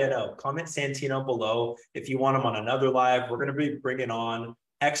 Santino. Comment Santino below if you want him on another live. We're going to be bringing on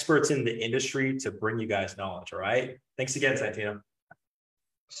experts in the industry to bring you guys knowledge, all right? Thanks again, Santino.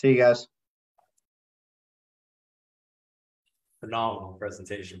 See you guys. Phenomenal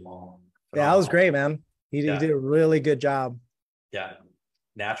presentation, Paul. Yeah, that was great, man. You did a really good job. Yeah,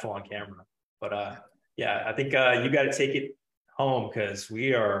 natural on camera. But yeah, I think you got to take it home because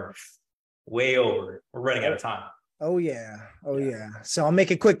we are way over. We're running out of time. Oh yeah. Oh yeah. So I'll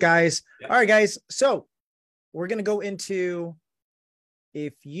make it quick, guys. Yeah. All right, guys. So we're going to go into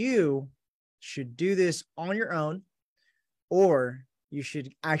if you should do this on your own or you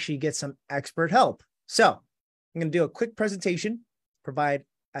should actually get some expert help. So I'm going to do a quick presentation, provide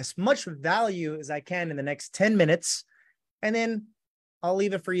as much value as I can in the next 10 minutes, and then I'll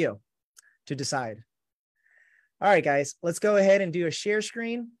leave it for you to decide. All right, guys, let's go ahead and do a share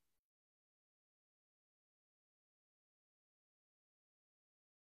screen.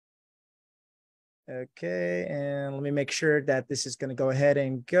 Okay, and let me make sure that this is going to go ahead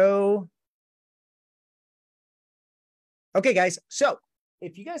and go. Okay, guys, so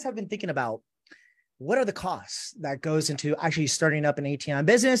if you guys have been thinking about what are the costs that goes into actually starting up an ATM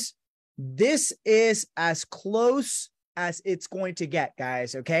business, this is as close as it's going to get,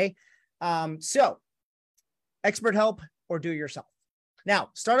 guys, okay? So expert help or do it yourself. Now,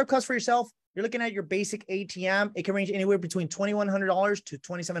 startup cost for yourself, you're looking at your basic ATM. It can range anywhere between $2,100 to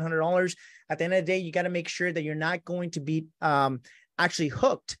 $2,700. At the end of the day, you got to make sure that you're not going to be actually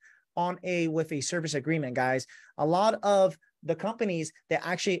hooked on with a service agreement, guys. A lot of the companies that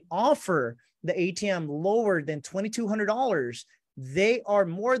actually offer the ATM lower than $2,200, they are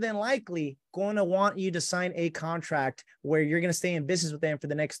more than likely going to want you to sign a contract where you're going to stay in business with them for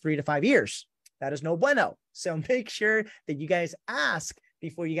the next 3 to 5 years. That is no bueno. So make sure that you guys ask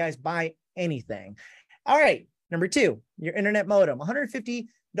before you guys buy anything. All right. Number 2, your internet modem.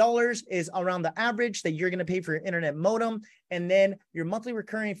 $150 is around the average that you're going to pay for your internet modem. And then your monthly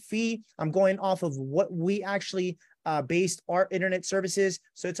recurring fee, I'm going off of what we actually based our internet services.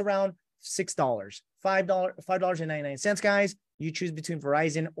 So it's around $6, $5.99, guys. You choose between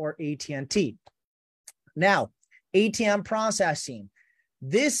Verizon or AT&T. Now, ATM processing.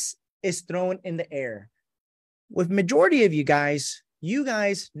 This is thrown in the air. With majority of you guys,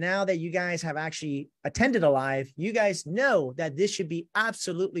 now that you guys have actually attended a live, you guys know that this should be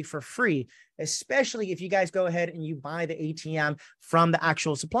absolutely for free, especially if you guys go ahead and you buy the ATM from the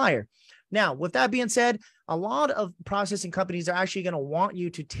actual supplier. Now, with that being said, a lot of processing companies are actually going to want you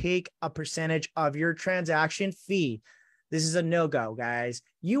to take a percentage of your transaction fee. This is a no-go, guys.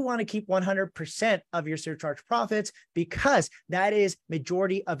 You want to keep 100% of your surcharge profits because that is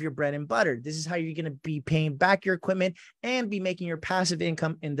majority of your bread and butter. This is how you're going to be paying back your equipment and be making your passive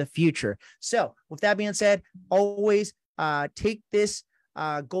income in the future. So with that being said, always take this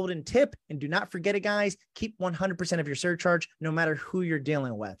golden tip and do not forget it, guys. Keep 100% of your surcharge no matter who you're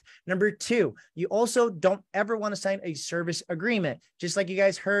dealing with. Number 2, you also don't ever want to sign a service agreement. Just like you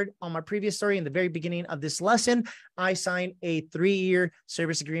guys heard on my previous story in the very beginning of this lesson, I signed a 3-year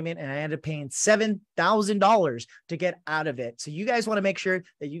service agreement and I ended up paying $7,000 to get out of it. So you guys want to make sure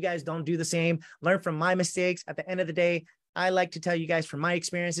that you guys don't do the same. Learn from my mistakes. At the end of the day, I like to tell you guys from my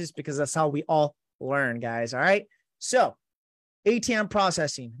experiences because that's how we all learn, guys. All right. So ATM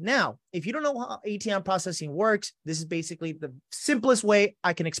processing. Now, if you don't know how ATM processing works, this is basically the simplest way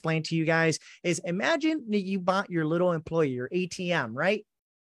I can explain to you guys is imagine that you bought your little employee, your ATM, right?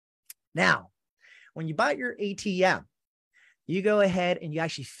 Now, when you buy your ATM, you go ahead and you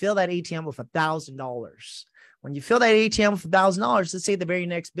actually fill that ATM with $1,000. When you fill that ATM with $1,000, let's say the very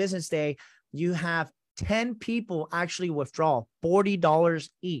next business day, you have 10 people actually withdraw $40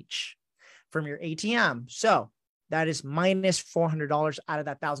 each from your ATM. So that is minus $400 out of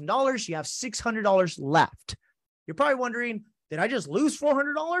that $1,000. You have $600 left. You're probably wondering, did I just lose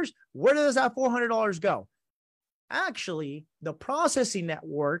 $400? Where does that $400 go? Actually, the processing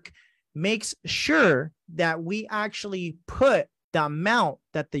network makes sure that we actually put the amount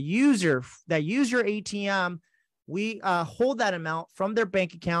that the user that use your ATM, we hold that amount from their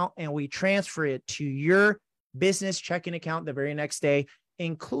bank account and we transfer it to your business checking account the very next day,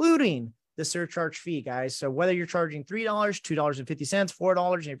 including the surcharge fee, guys. So whether you're charging $3, $2.50,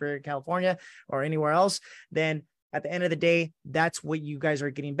 $4 if you're in California or anywhere else, then at the end of the day, that's what you guys are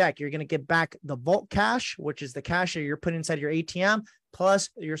getting back. You're going to get back the vault cash, which is the cash that you're putting inside your ATM, plus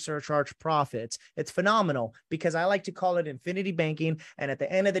your surcharge profits. It's phenomenal because I like to call it infinity banking. And at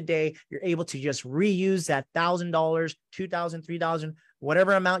the end of the day, you're able to just reuse that $1,000, $2,000, $3,000,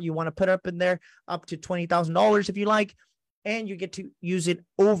 whatever amount you want to put up in there, up to $20,000 if you like. And you get to use it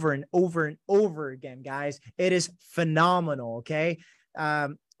over and over and over again, guys. It is phenomenal. Okay.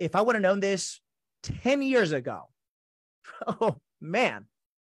 If I would have known this 10 years ago, oh man,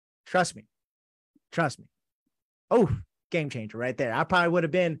 trust me. Oh, game changer right there. I probably would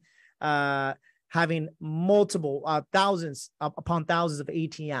have been having multiple thousands upon thousands of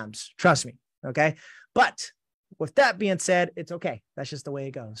ATMs. Trust me. Okay. But with that being said, it's okay. That's just the way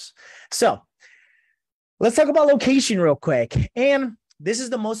it goes. So let's talk about location real quick. And this is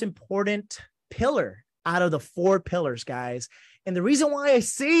the most important pillar out of the 4 pillars, guys. And the reason why I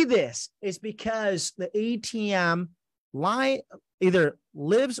say this is because the ATM either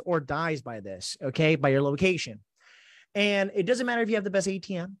lives or dies by this, okay, by your location. And it doesn't matter if you have the best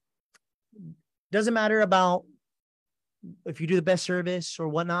ATM. Doesn't matter about if you do the best service or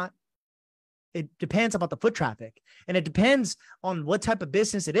whatnot. It depends about the foot traffic, and it depends on what type of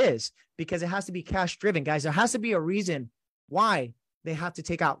business it is, because it has to be cash driven, guys. There has to be a reason why they have to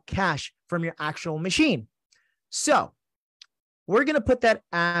take out cash from your actual machine. So we're going to put that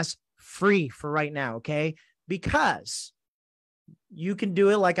as free for right now. Okay. Because you can do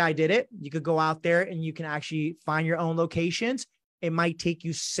it like I did it. You could go out there and you can actually find your own locations. It might take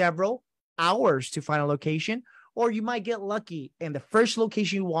you several hours to find a location, or you might get lucky and the first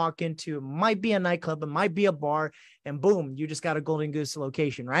location you walk into might be a nightclub, it might be a bar, and boom, you just got a golden goose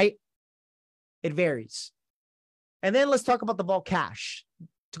location, right? It varies. And then let's talk about the vault cash.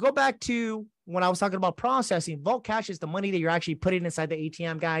 To go back to when I was talking about processing, vault cash is the money that you're actually putting inside the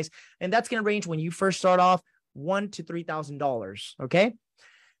ATM, guys. And that's going to range when you first start off $1,000 to $3,000. Okay.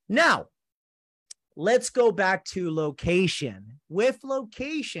 Now let's go back to location. With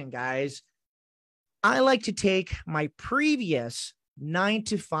location, guys, I like to take my previous 9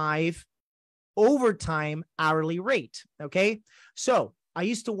 to 5 overtime hourly rate. Okay. So I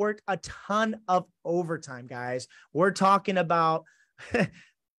used to work a ton of overtime, guys. We're talking about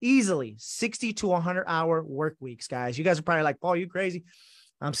easily 60 to 100-hour work weeks, guys. You guys are probably like, Paul, you crazy?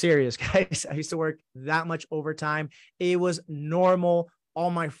 I'm serious, guys. I used to work that much overtime. It was normal. All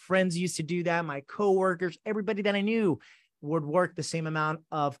my friends used to do that. My coworkers, everybody that I knew would work the same amount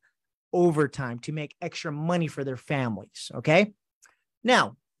of overtime to make extra money for their families. Okay.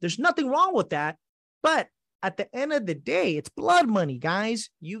 Now, there's nothing wrong with that, but at the end of the day, it's blood money, guys.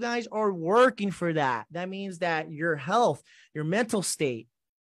 You guys are working for that. That means that your health, your mental state,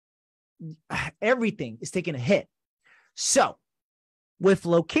 everything is taking a hit. So with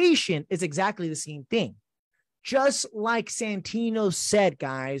location, it's exactly the same thing. Just like Santino said,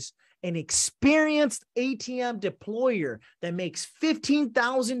 guys, an experienced ATM deployer that makes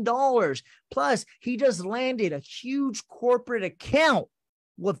 $15,000. Plus, he just landed a huge corporate account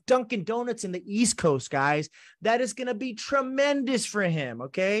with Dunkin' Donuts in the East Coast, guys. That is going to be tremendous for him,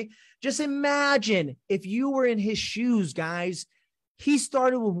 okay? Just imagine if you were in his shoes, guys. He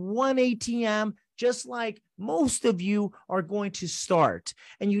started with one ATM, just like most of you are going to start.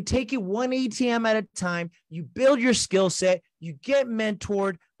 And you take it one ATM at a time. You build your skill set. You get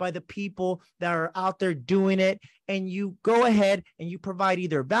mentored by the people that are out there doing it. And you go ahead and you provide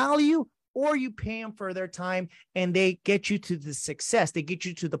either value or you pay them for their time, and they get you to the success. They get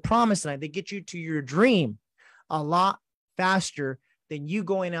you to the promised land. They get you to your dream a lot faster than you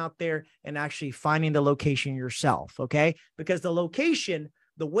going out there and actually finding the location yourself. Okay. Because the location,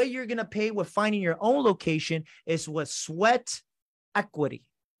 the way you're going to pay with finding your own location is with sweat equity.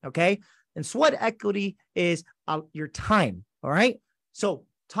 Okay. And sweat equity is your time. All right. So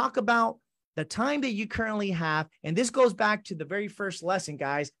talk about the time that you currently have. And this goes back to the very first lesson,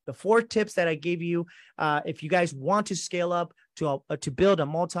 guys, the 4 tips that I gave you. If you guys want to scale up to build a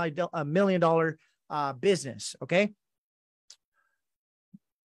multi-million-dollar business. Okay.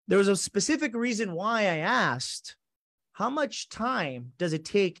 There was a specific reason why I asked, how much time does it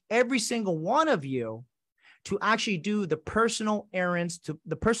take every single one of you to actually do the personal errands, to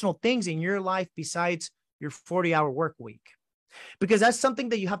the personal things in your life besides your 40-hour work week? Because that's something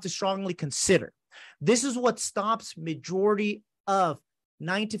that you have to strongly consider. This is what stops majority of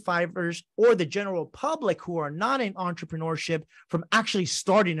 9-to-5ers or the general public who are not in entrepreneurship from actually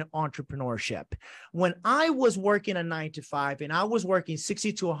starting an entrepreneurship. When I was working a 9-to-5 and I was working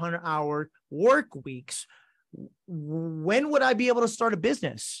 60 to 100-hour work weeks, when would I be able to start a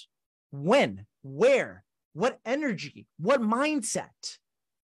business? When? Where? What energy? What mindset?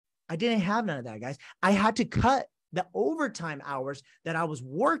 I didn't have none of that, guys. I had to cut the overtime hours that I was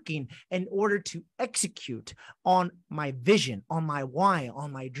working in order to execute on my vision, on my why,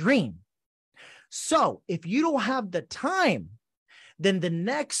 on my dream. So if you don't have the time, then the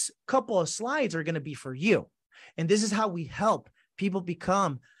next couple of slides are going to be for you. And this is how we help people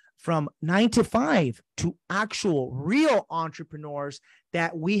become from 9-to-5 to actual real entrepreneurs,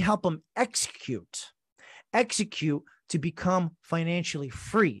 that we help them execute to become financially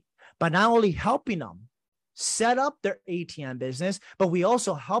free by not only helping them set up their ATM business, but we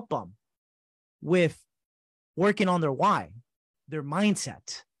also help them with working on their why, their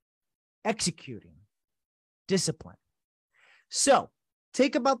mindset, executing, discipline. So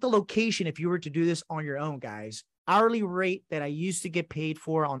think about the location if you were to do this on your own, guys. Hourly rate that I used to get paid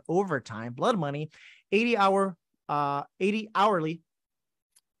for on overtime, blood money, 80 hourly.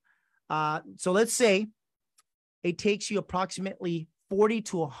 So let's say it takes you approximately 40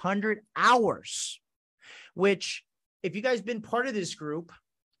 to 100 hours, which if you guys been part of this group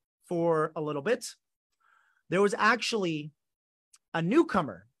for a little bit, there was actually a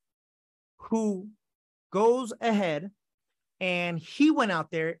newcomer who goes ahead and he went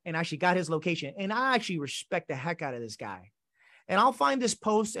out there and actually got his location. And I actually respect the heck out of this guy. And I'll find this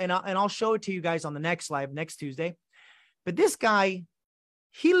post and I'll show it to you guys on the next live next Tuesday. But this guy,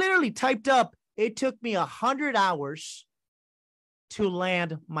 he literally typed up, it took me 100 hours to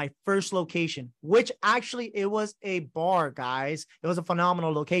land my first location, which actually it was a bar, guys. It was a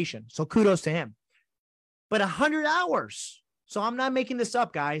phenomenal location. So kudos to him. But 100 hours. So I'm not making this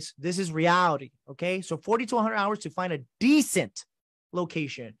up, guys. This is reality. Okay. So 40 to 100 hours to find a decent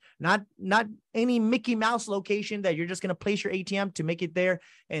location, not any Mickey Mouse location that you're just going to place your ATM to make it there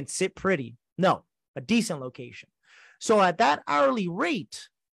and sit pretty. No, a decent location. So at that hourly rate,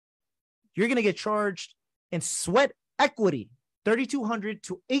 you're going to get charged in sweat equity, $3,200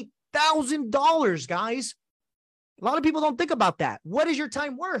 to $8,000, guys. A lot of people don't think about that. What is your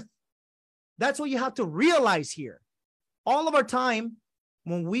time worth? That's what you have to realize here. All of our time,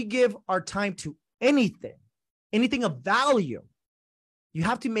 when we give our time to anything of value, you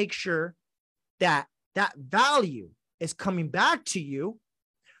have to make sure that that value is coming back to you,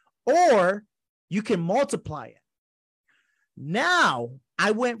 or you can multiply it. Now,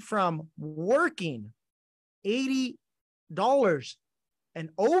 I went from working $80 an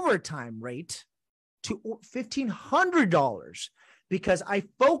overtime rate to $1,500 because I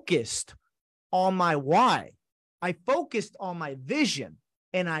focused on my why. I focused on my vision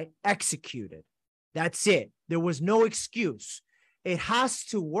and I executed. That's it. There was no excuse. It has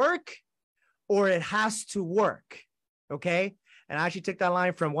to work or it has to work. Okay. And I actually took that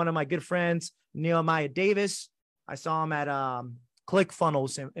line from one of my good friends, Nehemiah Davis. I saw him at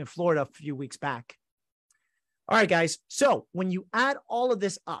ClickFunnels in Florida a few weeks back. All right, guys. So when you add all of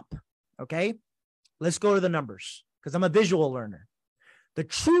this up, okay, let's go to the numbers because I'm a visual learner. The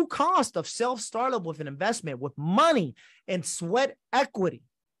true cost of self-startup with an investment with money and sweat equity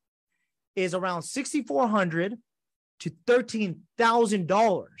is around $6,400 to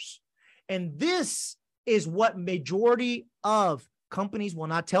 $13,000. And this is what majority of companies will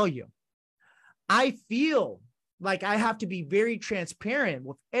not tell you. I feel like I have to be very transparent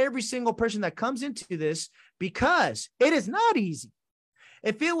with every single person that comes into this because it is not easy.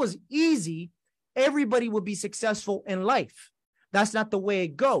 If it was easy, everybody would be successful in life. That's not the way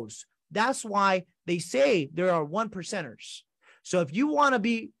it goes. That's why they say there are 1%ers. So if you want to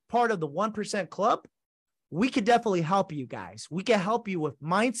be part of the 1% club, we could definitely help you guys. We can help you with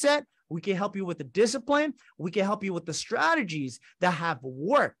mindset. We can help you with the discipline. We can help you with the strategies that have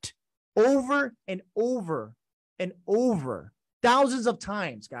worked over and over and over thousands of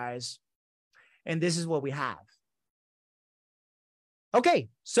times, guys. And this is what we have. Okay,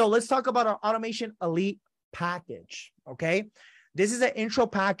 so let's talk about our Automation Elite package, okay? This is an intro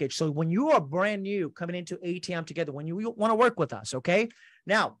package. So when you are brand new coming into ATM together, when you want to work with us, okay?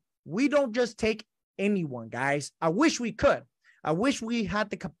 Now, we don't just take anyone, guys. I wish we could. I wish we had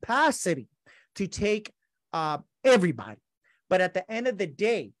the capacity to take everybody. But at the end of the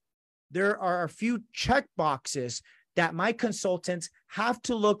day, there are a few check boxes that my consultants have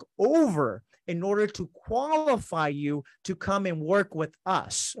to look over in order to qualify you to come and work with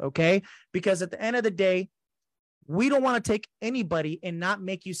us, okay? Because at the end of the day, we don't want to take anybody and not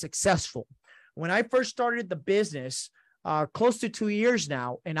make you successful. When I first started the business, close to 2 years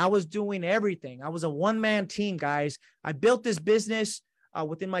now, and I was doing everything. I was a one-man team, guys. I built this business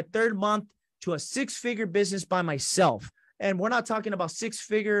within my 3rd month to a 6-figure business by myself. And we're not talking about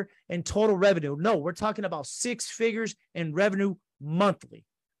 6-figure in total revenue. No, we're talking about 6 figures in revenue monthly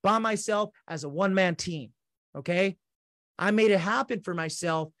by myself as a one-man team, okay? I made it happen for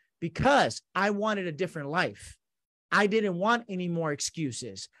myself because I wanted a different life. I didn't want any more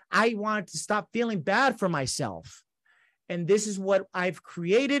excuses. I wanted to stop feeling bad for myself. And this is what I've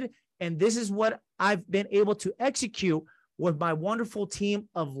created, and this is what I've been able to execute with my wonderful team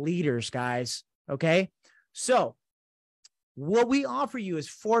of leaders, guys, okay? So what we offer you is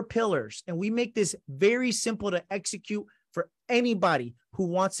 4 pillars, and we make this very simple to execute for anybody who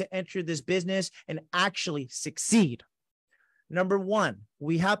wants to enter this business and actually succeed. Number 1,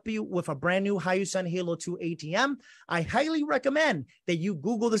 we help you with a brand new Hyusun Halo 2 ATM. I highly recommend that you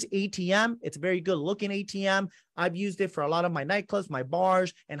Google this ATM. It's a very good looking ATM. I've used it for a lot of my nightclubs, my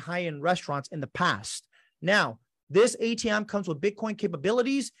bars, and high-end restaurants in the past. Now, this ATM comes with Bitcoin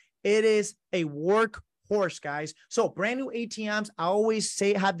capabilities. It is a workhorse, guys. So brand new ATMs, I always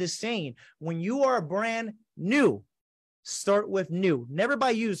have this saying, when you are brand new, start with new. Never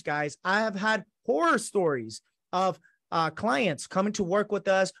buy used, guys. I have had horror stories of clients coming to work with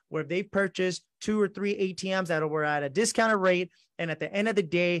us where they purchased 2 or 3 ATMs that were at a discounted rate. And at the end of the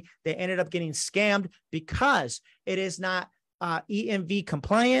day, they ended up getting scammed because it is not EMV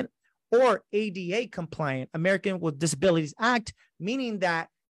compliant or ADA compliant, American with Disabilities Act, meaning that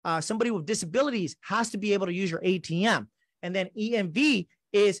somebody with disabilities has to be able to use your ATM. And then EMV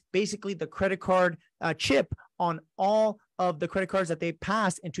is basically the credit card chip on all of the credit cards that they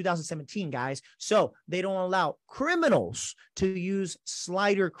passed in 2017, guys. So they don't allow criminals to use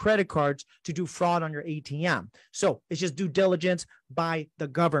slider credit cards to do fraud on your ATM. So it's just due diligence by the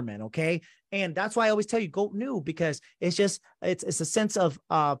government, okay? And that's why I always tell you, go new, because it's a sense of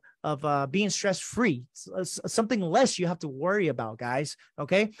being stress-free. It's something less you have to worry about, guys,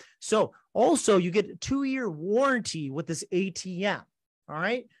 okay? So also you get a 2-year warranty with this ATM, all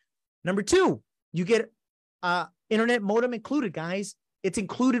right? Number 2, you get internet modem included, guys. It's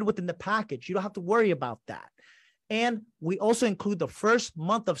included within the package. You don't have to worry about that. And we also include the first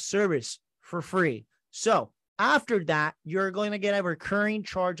month of service for free. So after that, you're going to get a recurring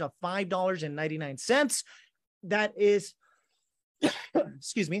charge of $5.99. That is,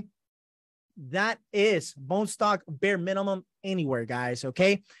 excuse me, that is bone stock bare minimum anywhere, guys,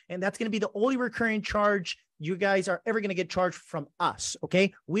 okay? And that's going to be the only recurring charge you guys are ever going to get charged from us,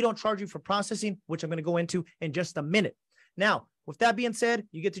 okay? We don't charge you for processing, which I'm going to go into in just a minute. Now, with that being said,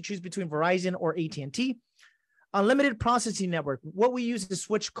 you get to choose between Verizon or AT&T. Unlimited processing network. What we use is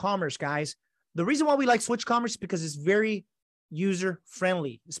Switch Commerce, guys. The reason why we like Switch Commerce is because it's very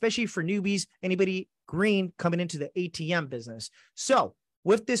user-friendly, especially for newbies, anybody green coming into the ATM business. So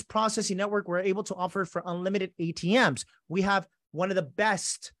with this processing network, we're able to offer for unlimited ATMs. We have one of the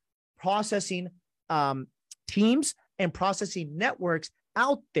best processing teams and processing networks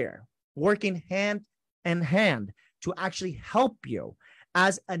out there working hand in hand to actually help you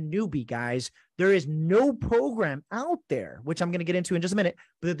as a newbie, guys. There is no program out there, which I'm going to get into in just a minute,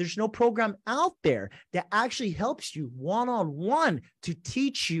 but there's no program out there that actually helps you one-on-one to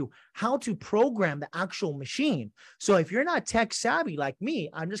teach you how to program the actual machine. So if you're not tech savvy like me,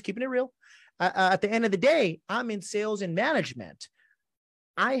 I'm just keeping it real. At the end of the day, I'm in sales and management.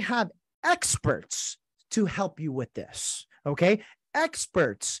 I have experts to help you with this, okay?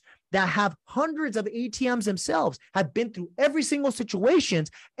 Experts that have hundreds of ATMs themselves, have been through every single situation,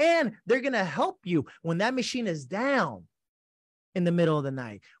 and they're going to help you when that machine is down in the middle of the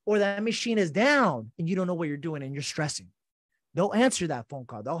night, or that machine is down and you don't know what you're doing and you're stressing. They'll answer that phone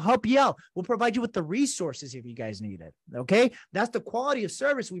call. They'll help you out. We'll provide you with the resources if you guys need it, okay? That's the quality of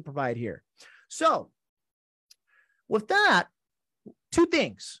service we provide here. So With that, two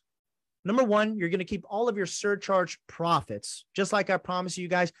things. Number one, you're going to keep all of your surcharge profits, just like I promised you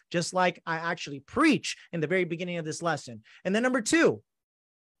guys, just like I actually preach in the very beginning of this lesson. And then number two,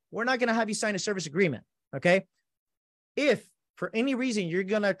 we're not going to have you sign a service agreement. Okay. If for any reason you're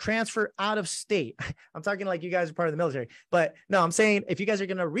going to transfer out of state, I'm talking like you guys are part of the military, but no, I'm saying if you guys are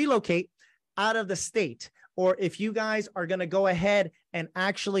going to relocate out of the state, or if you guys are going to go ahead and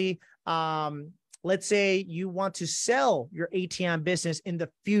actually, let's say you want to sell your ATM business in the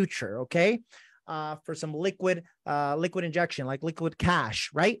future, okay, for some liquid injection, like liquid cash,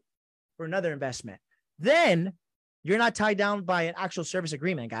 right, for another investment, then you're not tied down by an actual service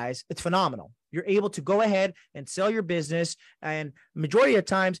agreement, guys. It's phenomenal. You're able to go ahead and sell your business, and majority of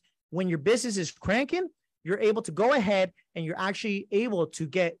times when your business is cranking, you're able to go ahead and you're actually able to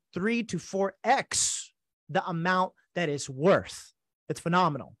get 3 to 4x the amount that it's worth. It's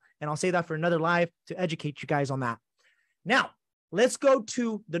phenomenal. And I'll say that for another live to educate you guys on that. Now, let's go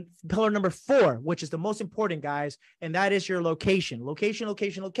to the pillar number 4, which is the most important, guys. And that is your location.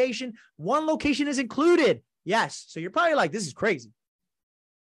 Location. One location is included. Yes. So you're probably like, this is crazy.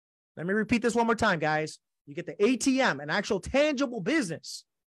 Let me repeat this one more time, guys. You get the ATM, an actual tangible business.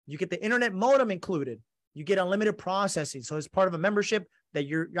 You get the internet modem included. You get unlimited processing. So it's part of a membership that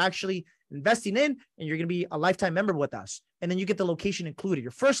you're actually investing in, and you're going to be a lifetime member with us. And then you get the location included,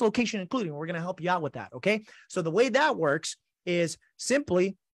 your first location included. And we're going to help you out with that. Okay. So the way that works is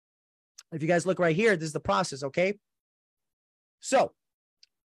simply, if you guys look right here, this is the process. Okay. So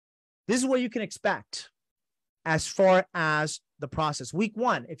this is what you can expect as far as the process. Week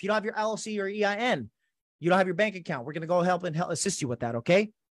 1, if you don't have your LLC or EIN, you don't have your bank account, we're going to go help assist you with that. Okay.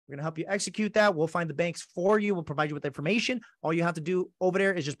 We're going to help you execute that. We'll find the banks for you. We'll provide you with information. All you have to do over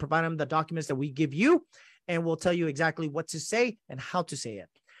there is just provide them the documents that we give you, and we'll tell you exactly what to say and how to say it.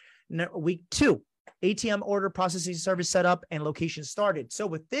 Now, week 2, ATM order processing service set up and location started. So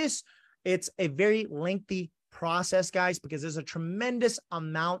with this, it's a very lengthy process, guys, because there's a tremendous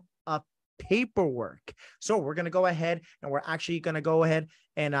amount of paperwork. So we're going to go ahead and we're actually going to go ahead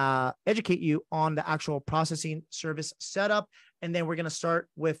and educate you on the actual processing service setup. And then we're going to start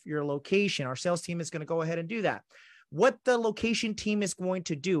with your location. Our sales team is going to go ahead and do that. What the location team is going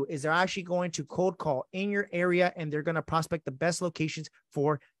to do is they're actually going to cold call in your area, and they're going to prospect the best locations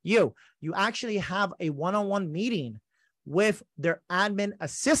for you. You actually have a one-on-one meeting with their admin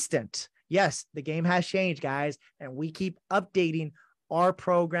assistant. Yes, the game has changed, guys, and we keep updating our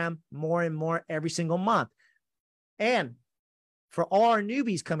program more and more every single month. And for all our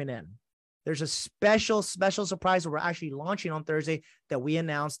newbies coming in, there's a special surprise that we're actually launching on Thursday that we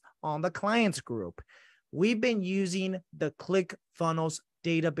announced on the clients group. We've been using the ClickFunnels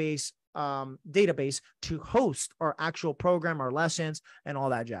database to host our actual program, our lessons, and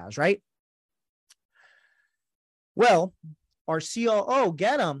all that jazz, right? Well, our COO,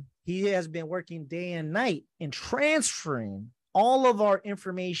 Get him, he has been working day and night in transferring all of our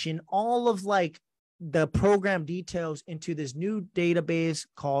information, all of like the program details into this new database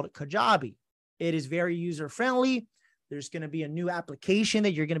called Kajabi. It is very user-friendly. There's going to be a new application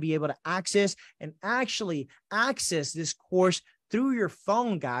that you're going to be able to access and actually access this course through your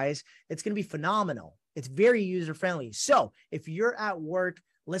phone, guys. It's going to be phenomenal. It's very user-friendly. So if you're at work,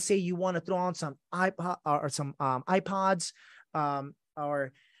 let's say you want to throw on some iPod or some iPods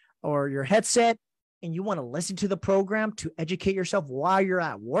or your headset, and you want to listen to the program to educate yourself while you're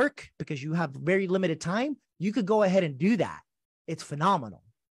at work because you have very limited time, you could go ahead and do that. It's phenomenal.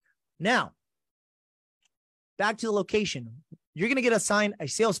 Now, back to the location. You're going to get assigned a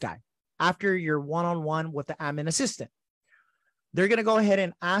sales guy after your one-on-one with the admin assistant. They're going to go ahead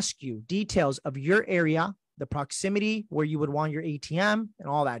and ask you details of your area, the proximity where you would want your ATM, and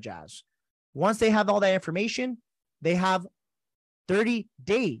all that jazz. Once they have all that information, they have 30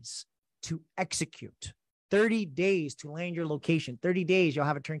 days to execute, 30 days to land your location, 30 days, you'll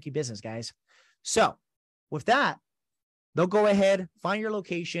have a turnkey business, guys. So with that, they'll go ahead, find your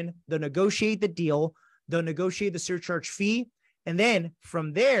location, they'll negotiate the deal, they'll negotiate the surcharge fee, and then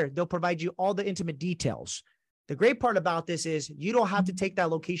from there, they'll provide you all the intimate details. The great part about this is you don't have to take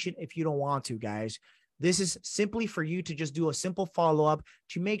that location if you don't want to, guys. This is simply for you to just do a simple follow-up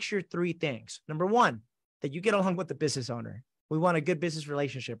to make sure 3 things. Number 1, that you get along with the business owner. We want a good business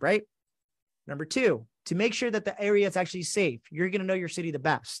relationship, right? Number 2, to make sure that the area is actually safe. You're going to know your city the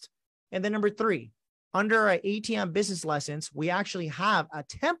best. And then number 3, under our ATM business lessons, we actually have a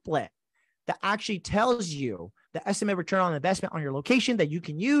template that actually tells you the estimated return on investment on your location that you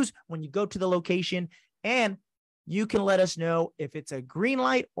can use when you go to the location. And you can let us know if it's a green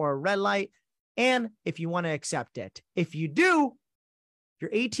light or a red light and if you want to accept it. If you do, Your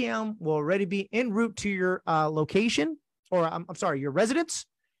ATM will already be en route to your location, or I'm sorry, your residence.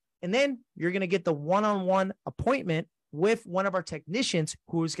 And then you're going to get the one-on-one appointment with one of our technicians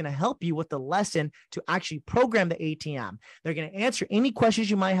who is going to help you with the lesson to actually program the ATM. They're going to answer any questions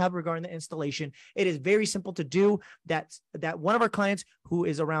you might have regarding the installation. It is very simple to do. That one of our clients who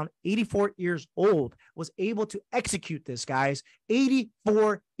is around 84 years old was able to execute this, guys.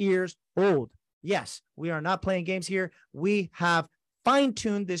 84 years old. Yes, we are not playing games here. We have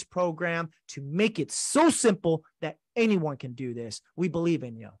fine-tuned this program to make it so simple that anyone can do this. We believe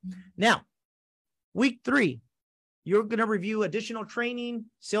in you. Now, week 3, you're going to review additional training,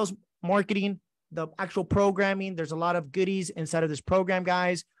 sales, marketing, the actual programming. There's a lot of goodies inside of this program,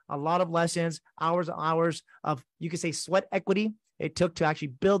 guys. A lot of lessons, hours and hours of, you could say, sweat equity it took to actually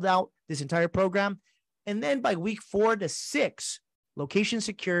build out this entire program. And then by week 4 to 6, location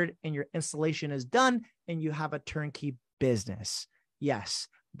secured and your installation is done and you have a turnkey business. Yes,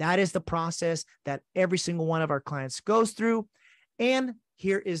 that is the process that every single one of our clients goes through. And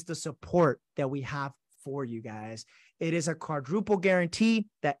here is the support that we have for you guys. It is a quadruple guarantee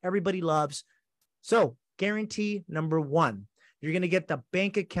that everybody loves. So guarantee number 1, you're going to get the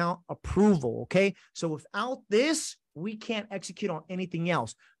bank account approval. Okay. So without this, we can't execute on anything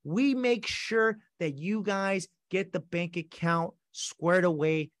else. We make sure that you guys get the bank account squared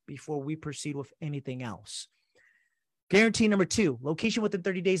away before we proceed with anything else. Guarantee number 2, location within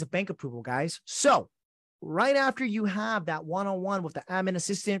 30 days of bank approval, guys. So right after you have that one-on-one with the admin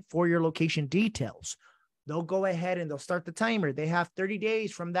assistant for your location details, they'll go ahead and they'll start the timer. They have 30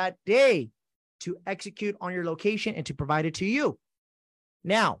 days from that day to execute on your location and to provide it to you.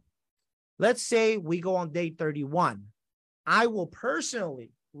 Now, let's say we go on day 31. I will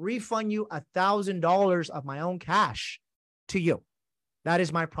personally refund you $1,000 of my own cash to you. That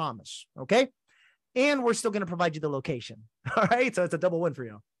is my promise. Okay. And we're still going to provide you the location. All right. So it's a double win for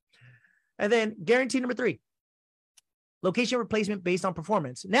you. And then guarantee number 3, location replacement based on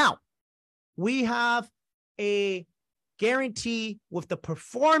performance. Now, we have a guarantee with the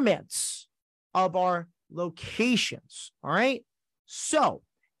performance of our locations. All right. So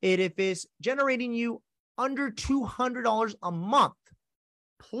if it's generating you under $200 a month,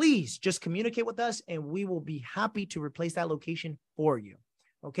 please just communicate with us and we will be happy to replace that location for you.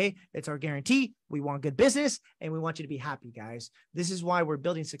 Okay. It's our guarantee. We want good business and we want you to be happy, guys. This is why we're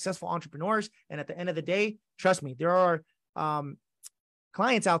building successful entrepreneurs. And at the end of the day, trust me, there are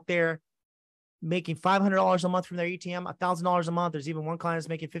clients out there making $500 a month from their ATM, $1,000 a month. There's even one client that's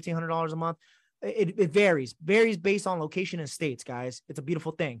making $1,500 a month. It varies based on location and states, guys. It's a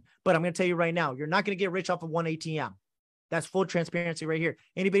beautiful thing. But I'm going to tell you right now, you're not going to get rich off of one ATM. That's full transparency right here.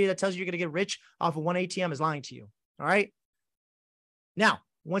 Anybody that tells you you're going to get rich off of one ATM is lying to you. All right. Now,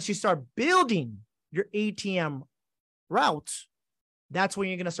 once you start building your ATM routes, that's when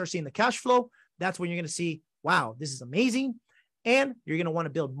you're going to start seeing the cash flow. That's when you're going to see, wow, this is amazing. And you're going to want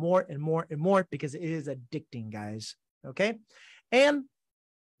to build more and more and more because it is addicting, guys. Okay. And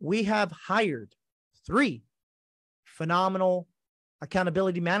we have hired 3 phenomenal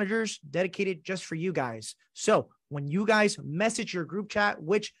accountability managers dedicated just for you guys. So when you guys message your group chat,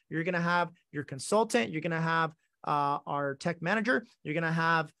 which you're going to have your consultant, you're going to have our tech manager, you're going to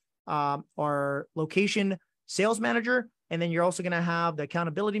have our location sales manager, and then you're also going to have the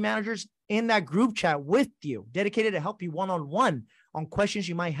accountability managers in that group chat with you, dedicated to help you one-on-one on questions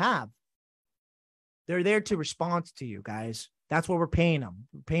you might have. They're there to respond to you, guys. That's what we're paying them.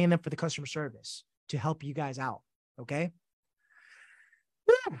 We're paying them for the customer service to help you guys out. Okay.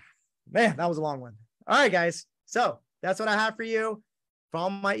 Woo. Man, that was a long one. All right, guys. So that's what I have for you. For all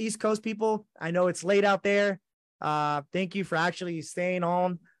my East Coast people, I know it's late out there. Thank you for actually staying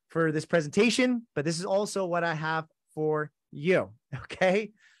on for this presentation, but this is also what I have for you.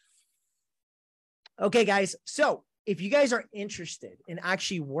 Okay. Okay, guys. So if you guys are interested in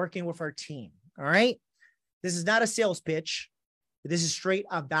actually working with our team, all right, this is not a sales pitch. This is straight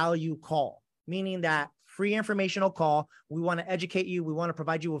a value call, meaning that free informational call. We want to educate you. We want to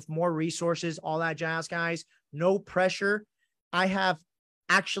provide you with more resources, all that jazz, guys. No pressure. I have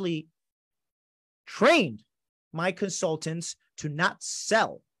actually trained my consultants to not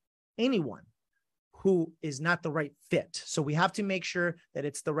sell anyone who is not the right fit. So we have to make sure that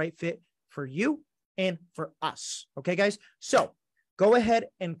it's the right fit for you and for us. Okay, guys. So go ahead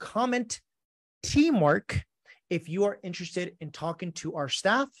and comment teamwork if you are interested in talking to our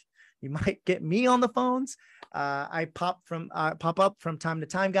staff. You might get me on the phones. I pop up from time to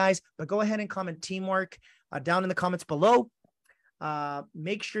time, guys, but go ahead and comment teamwork down in the comments below.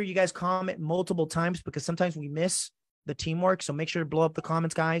 Make sure you guys comment multiple times because sometimes we miss the teamwork. So make sure to blow up the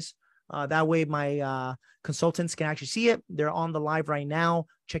comments, guys. That way my consultants can actually see it. They're on the live right now,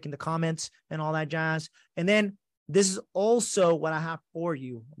 checking the comments and all that jazz. And then this is also what I have for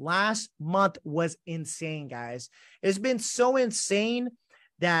you. Last month was insane, guys. It's been so insane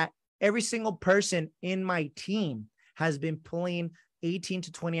that every single person in my team has been pulling 18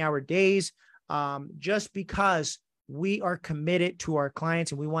 to 20-hour days, just because we are committed to our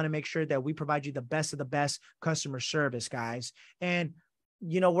clients and we want to make sure that we provide you the best of the best customer service, guys. And,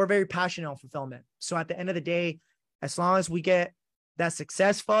 we're very passionate on fulfillment. So at the end of the day, as long as we get that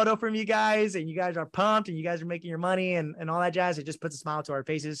success photo from you guys and you guys are pumped and you guys are making your money and all that jazz, it just puts a smile to our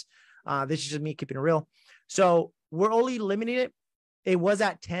faces. This is just me keeping it real. So we're only limiting it. It was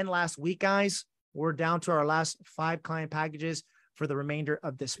at 10 last week, guys. We're down to our last 5 client packages for the remainder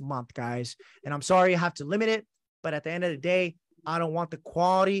of this month, guys. And I'm sorry I have to limit it, but at the end of the day, I don't want the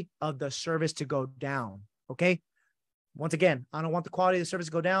quality of the service to go down. Okay. Once again, I don't want the quality of the service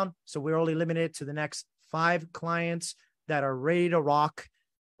to go down. So we're only limited to the next 5 clients that are ready to rock.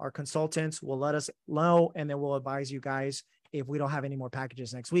 Our consultants will let us know, and then we'll advise you guys if we don't have any more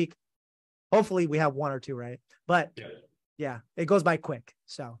packages next week. Hopefully we have 1 or 2, right? But yeah, it goes by quick.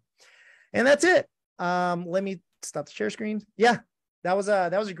 So, and that's it. Let me stop the share screen. Yeah, that was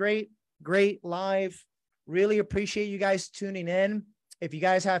a great live. Really appreciate you guys tuning in. If you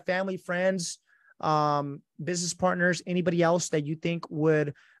guys have family, friends, business partners, anybody else that you think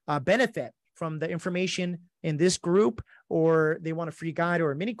would benefit from the information in this group, or they want a free guide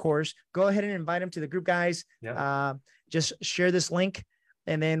or a mini course, go ahead and invite them to the group, guys. Just share this link,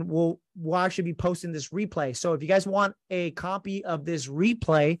 and then we'll actually be posting this replay. So if you guys want a copy of this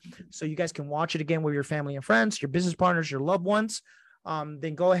replay so you guys can watch it again with your family and friends, your business partners, your loved ones,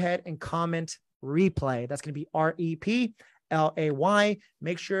 then go ahead and comment replay. That's going to be REPLAY.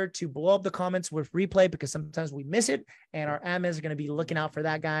 Make sure to blow up the comments with replay, because sometimes we miss it, and our admins are going to be looking out for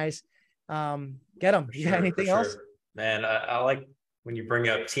that, guys. Get them. You got anything else? Man, I like when you bring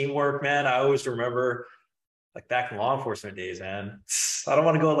up teamwork, man. I always remember like back in law enforcement days, man. I don't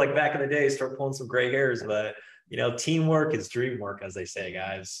want to go like back in the day, start pulling some gray hairs, but teamwork is dream work, as they say,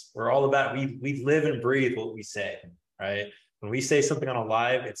 guys. We're all about, we live and breathe what we say, right? When we say something on a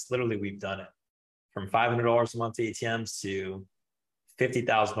live, it's literally, we've done it. From $500 a month to ATMs to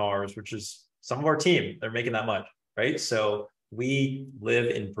 $50,000, which is some of our team, they're making that much, right? So we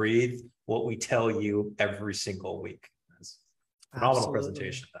live and breathe what we tell you every single week. It's a phenomenal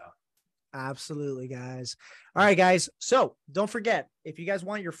presentation, though. Absolutely, guys. All right, guys. So don't forget, if you guys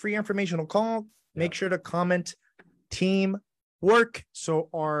want your free informational call, make sure to comment team work so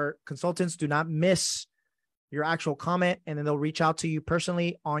our consultants do not miss your actual comment, and then they'll reach out to you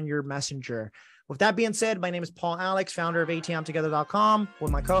personally on your messenger. With that being said, my name is Paul Alex, founder of ATMtogether.com, with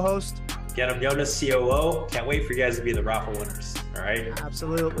my co-host Get him, Jonas, COO. Can't wait for you guys to be the raffle winners. All right.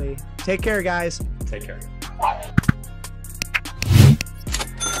 Absolutely. Take care, guys. Take care.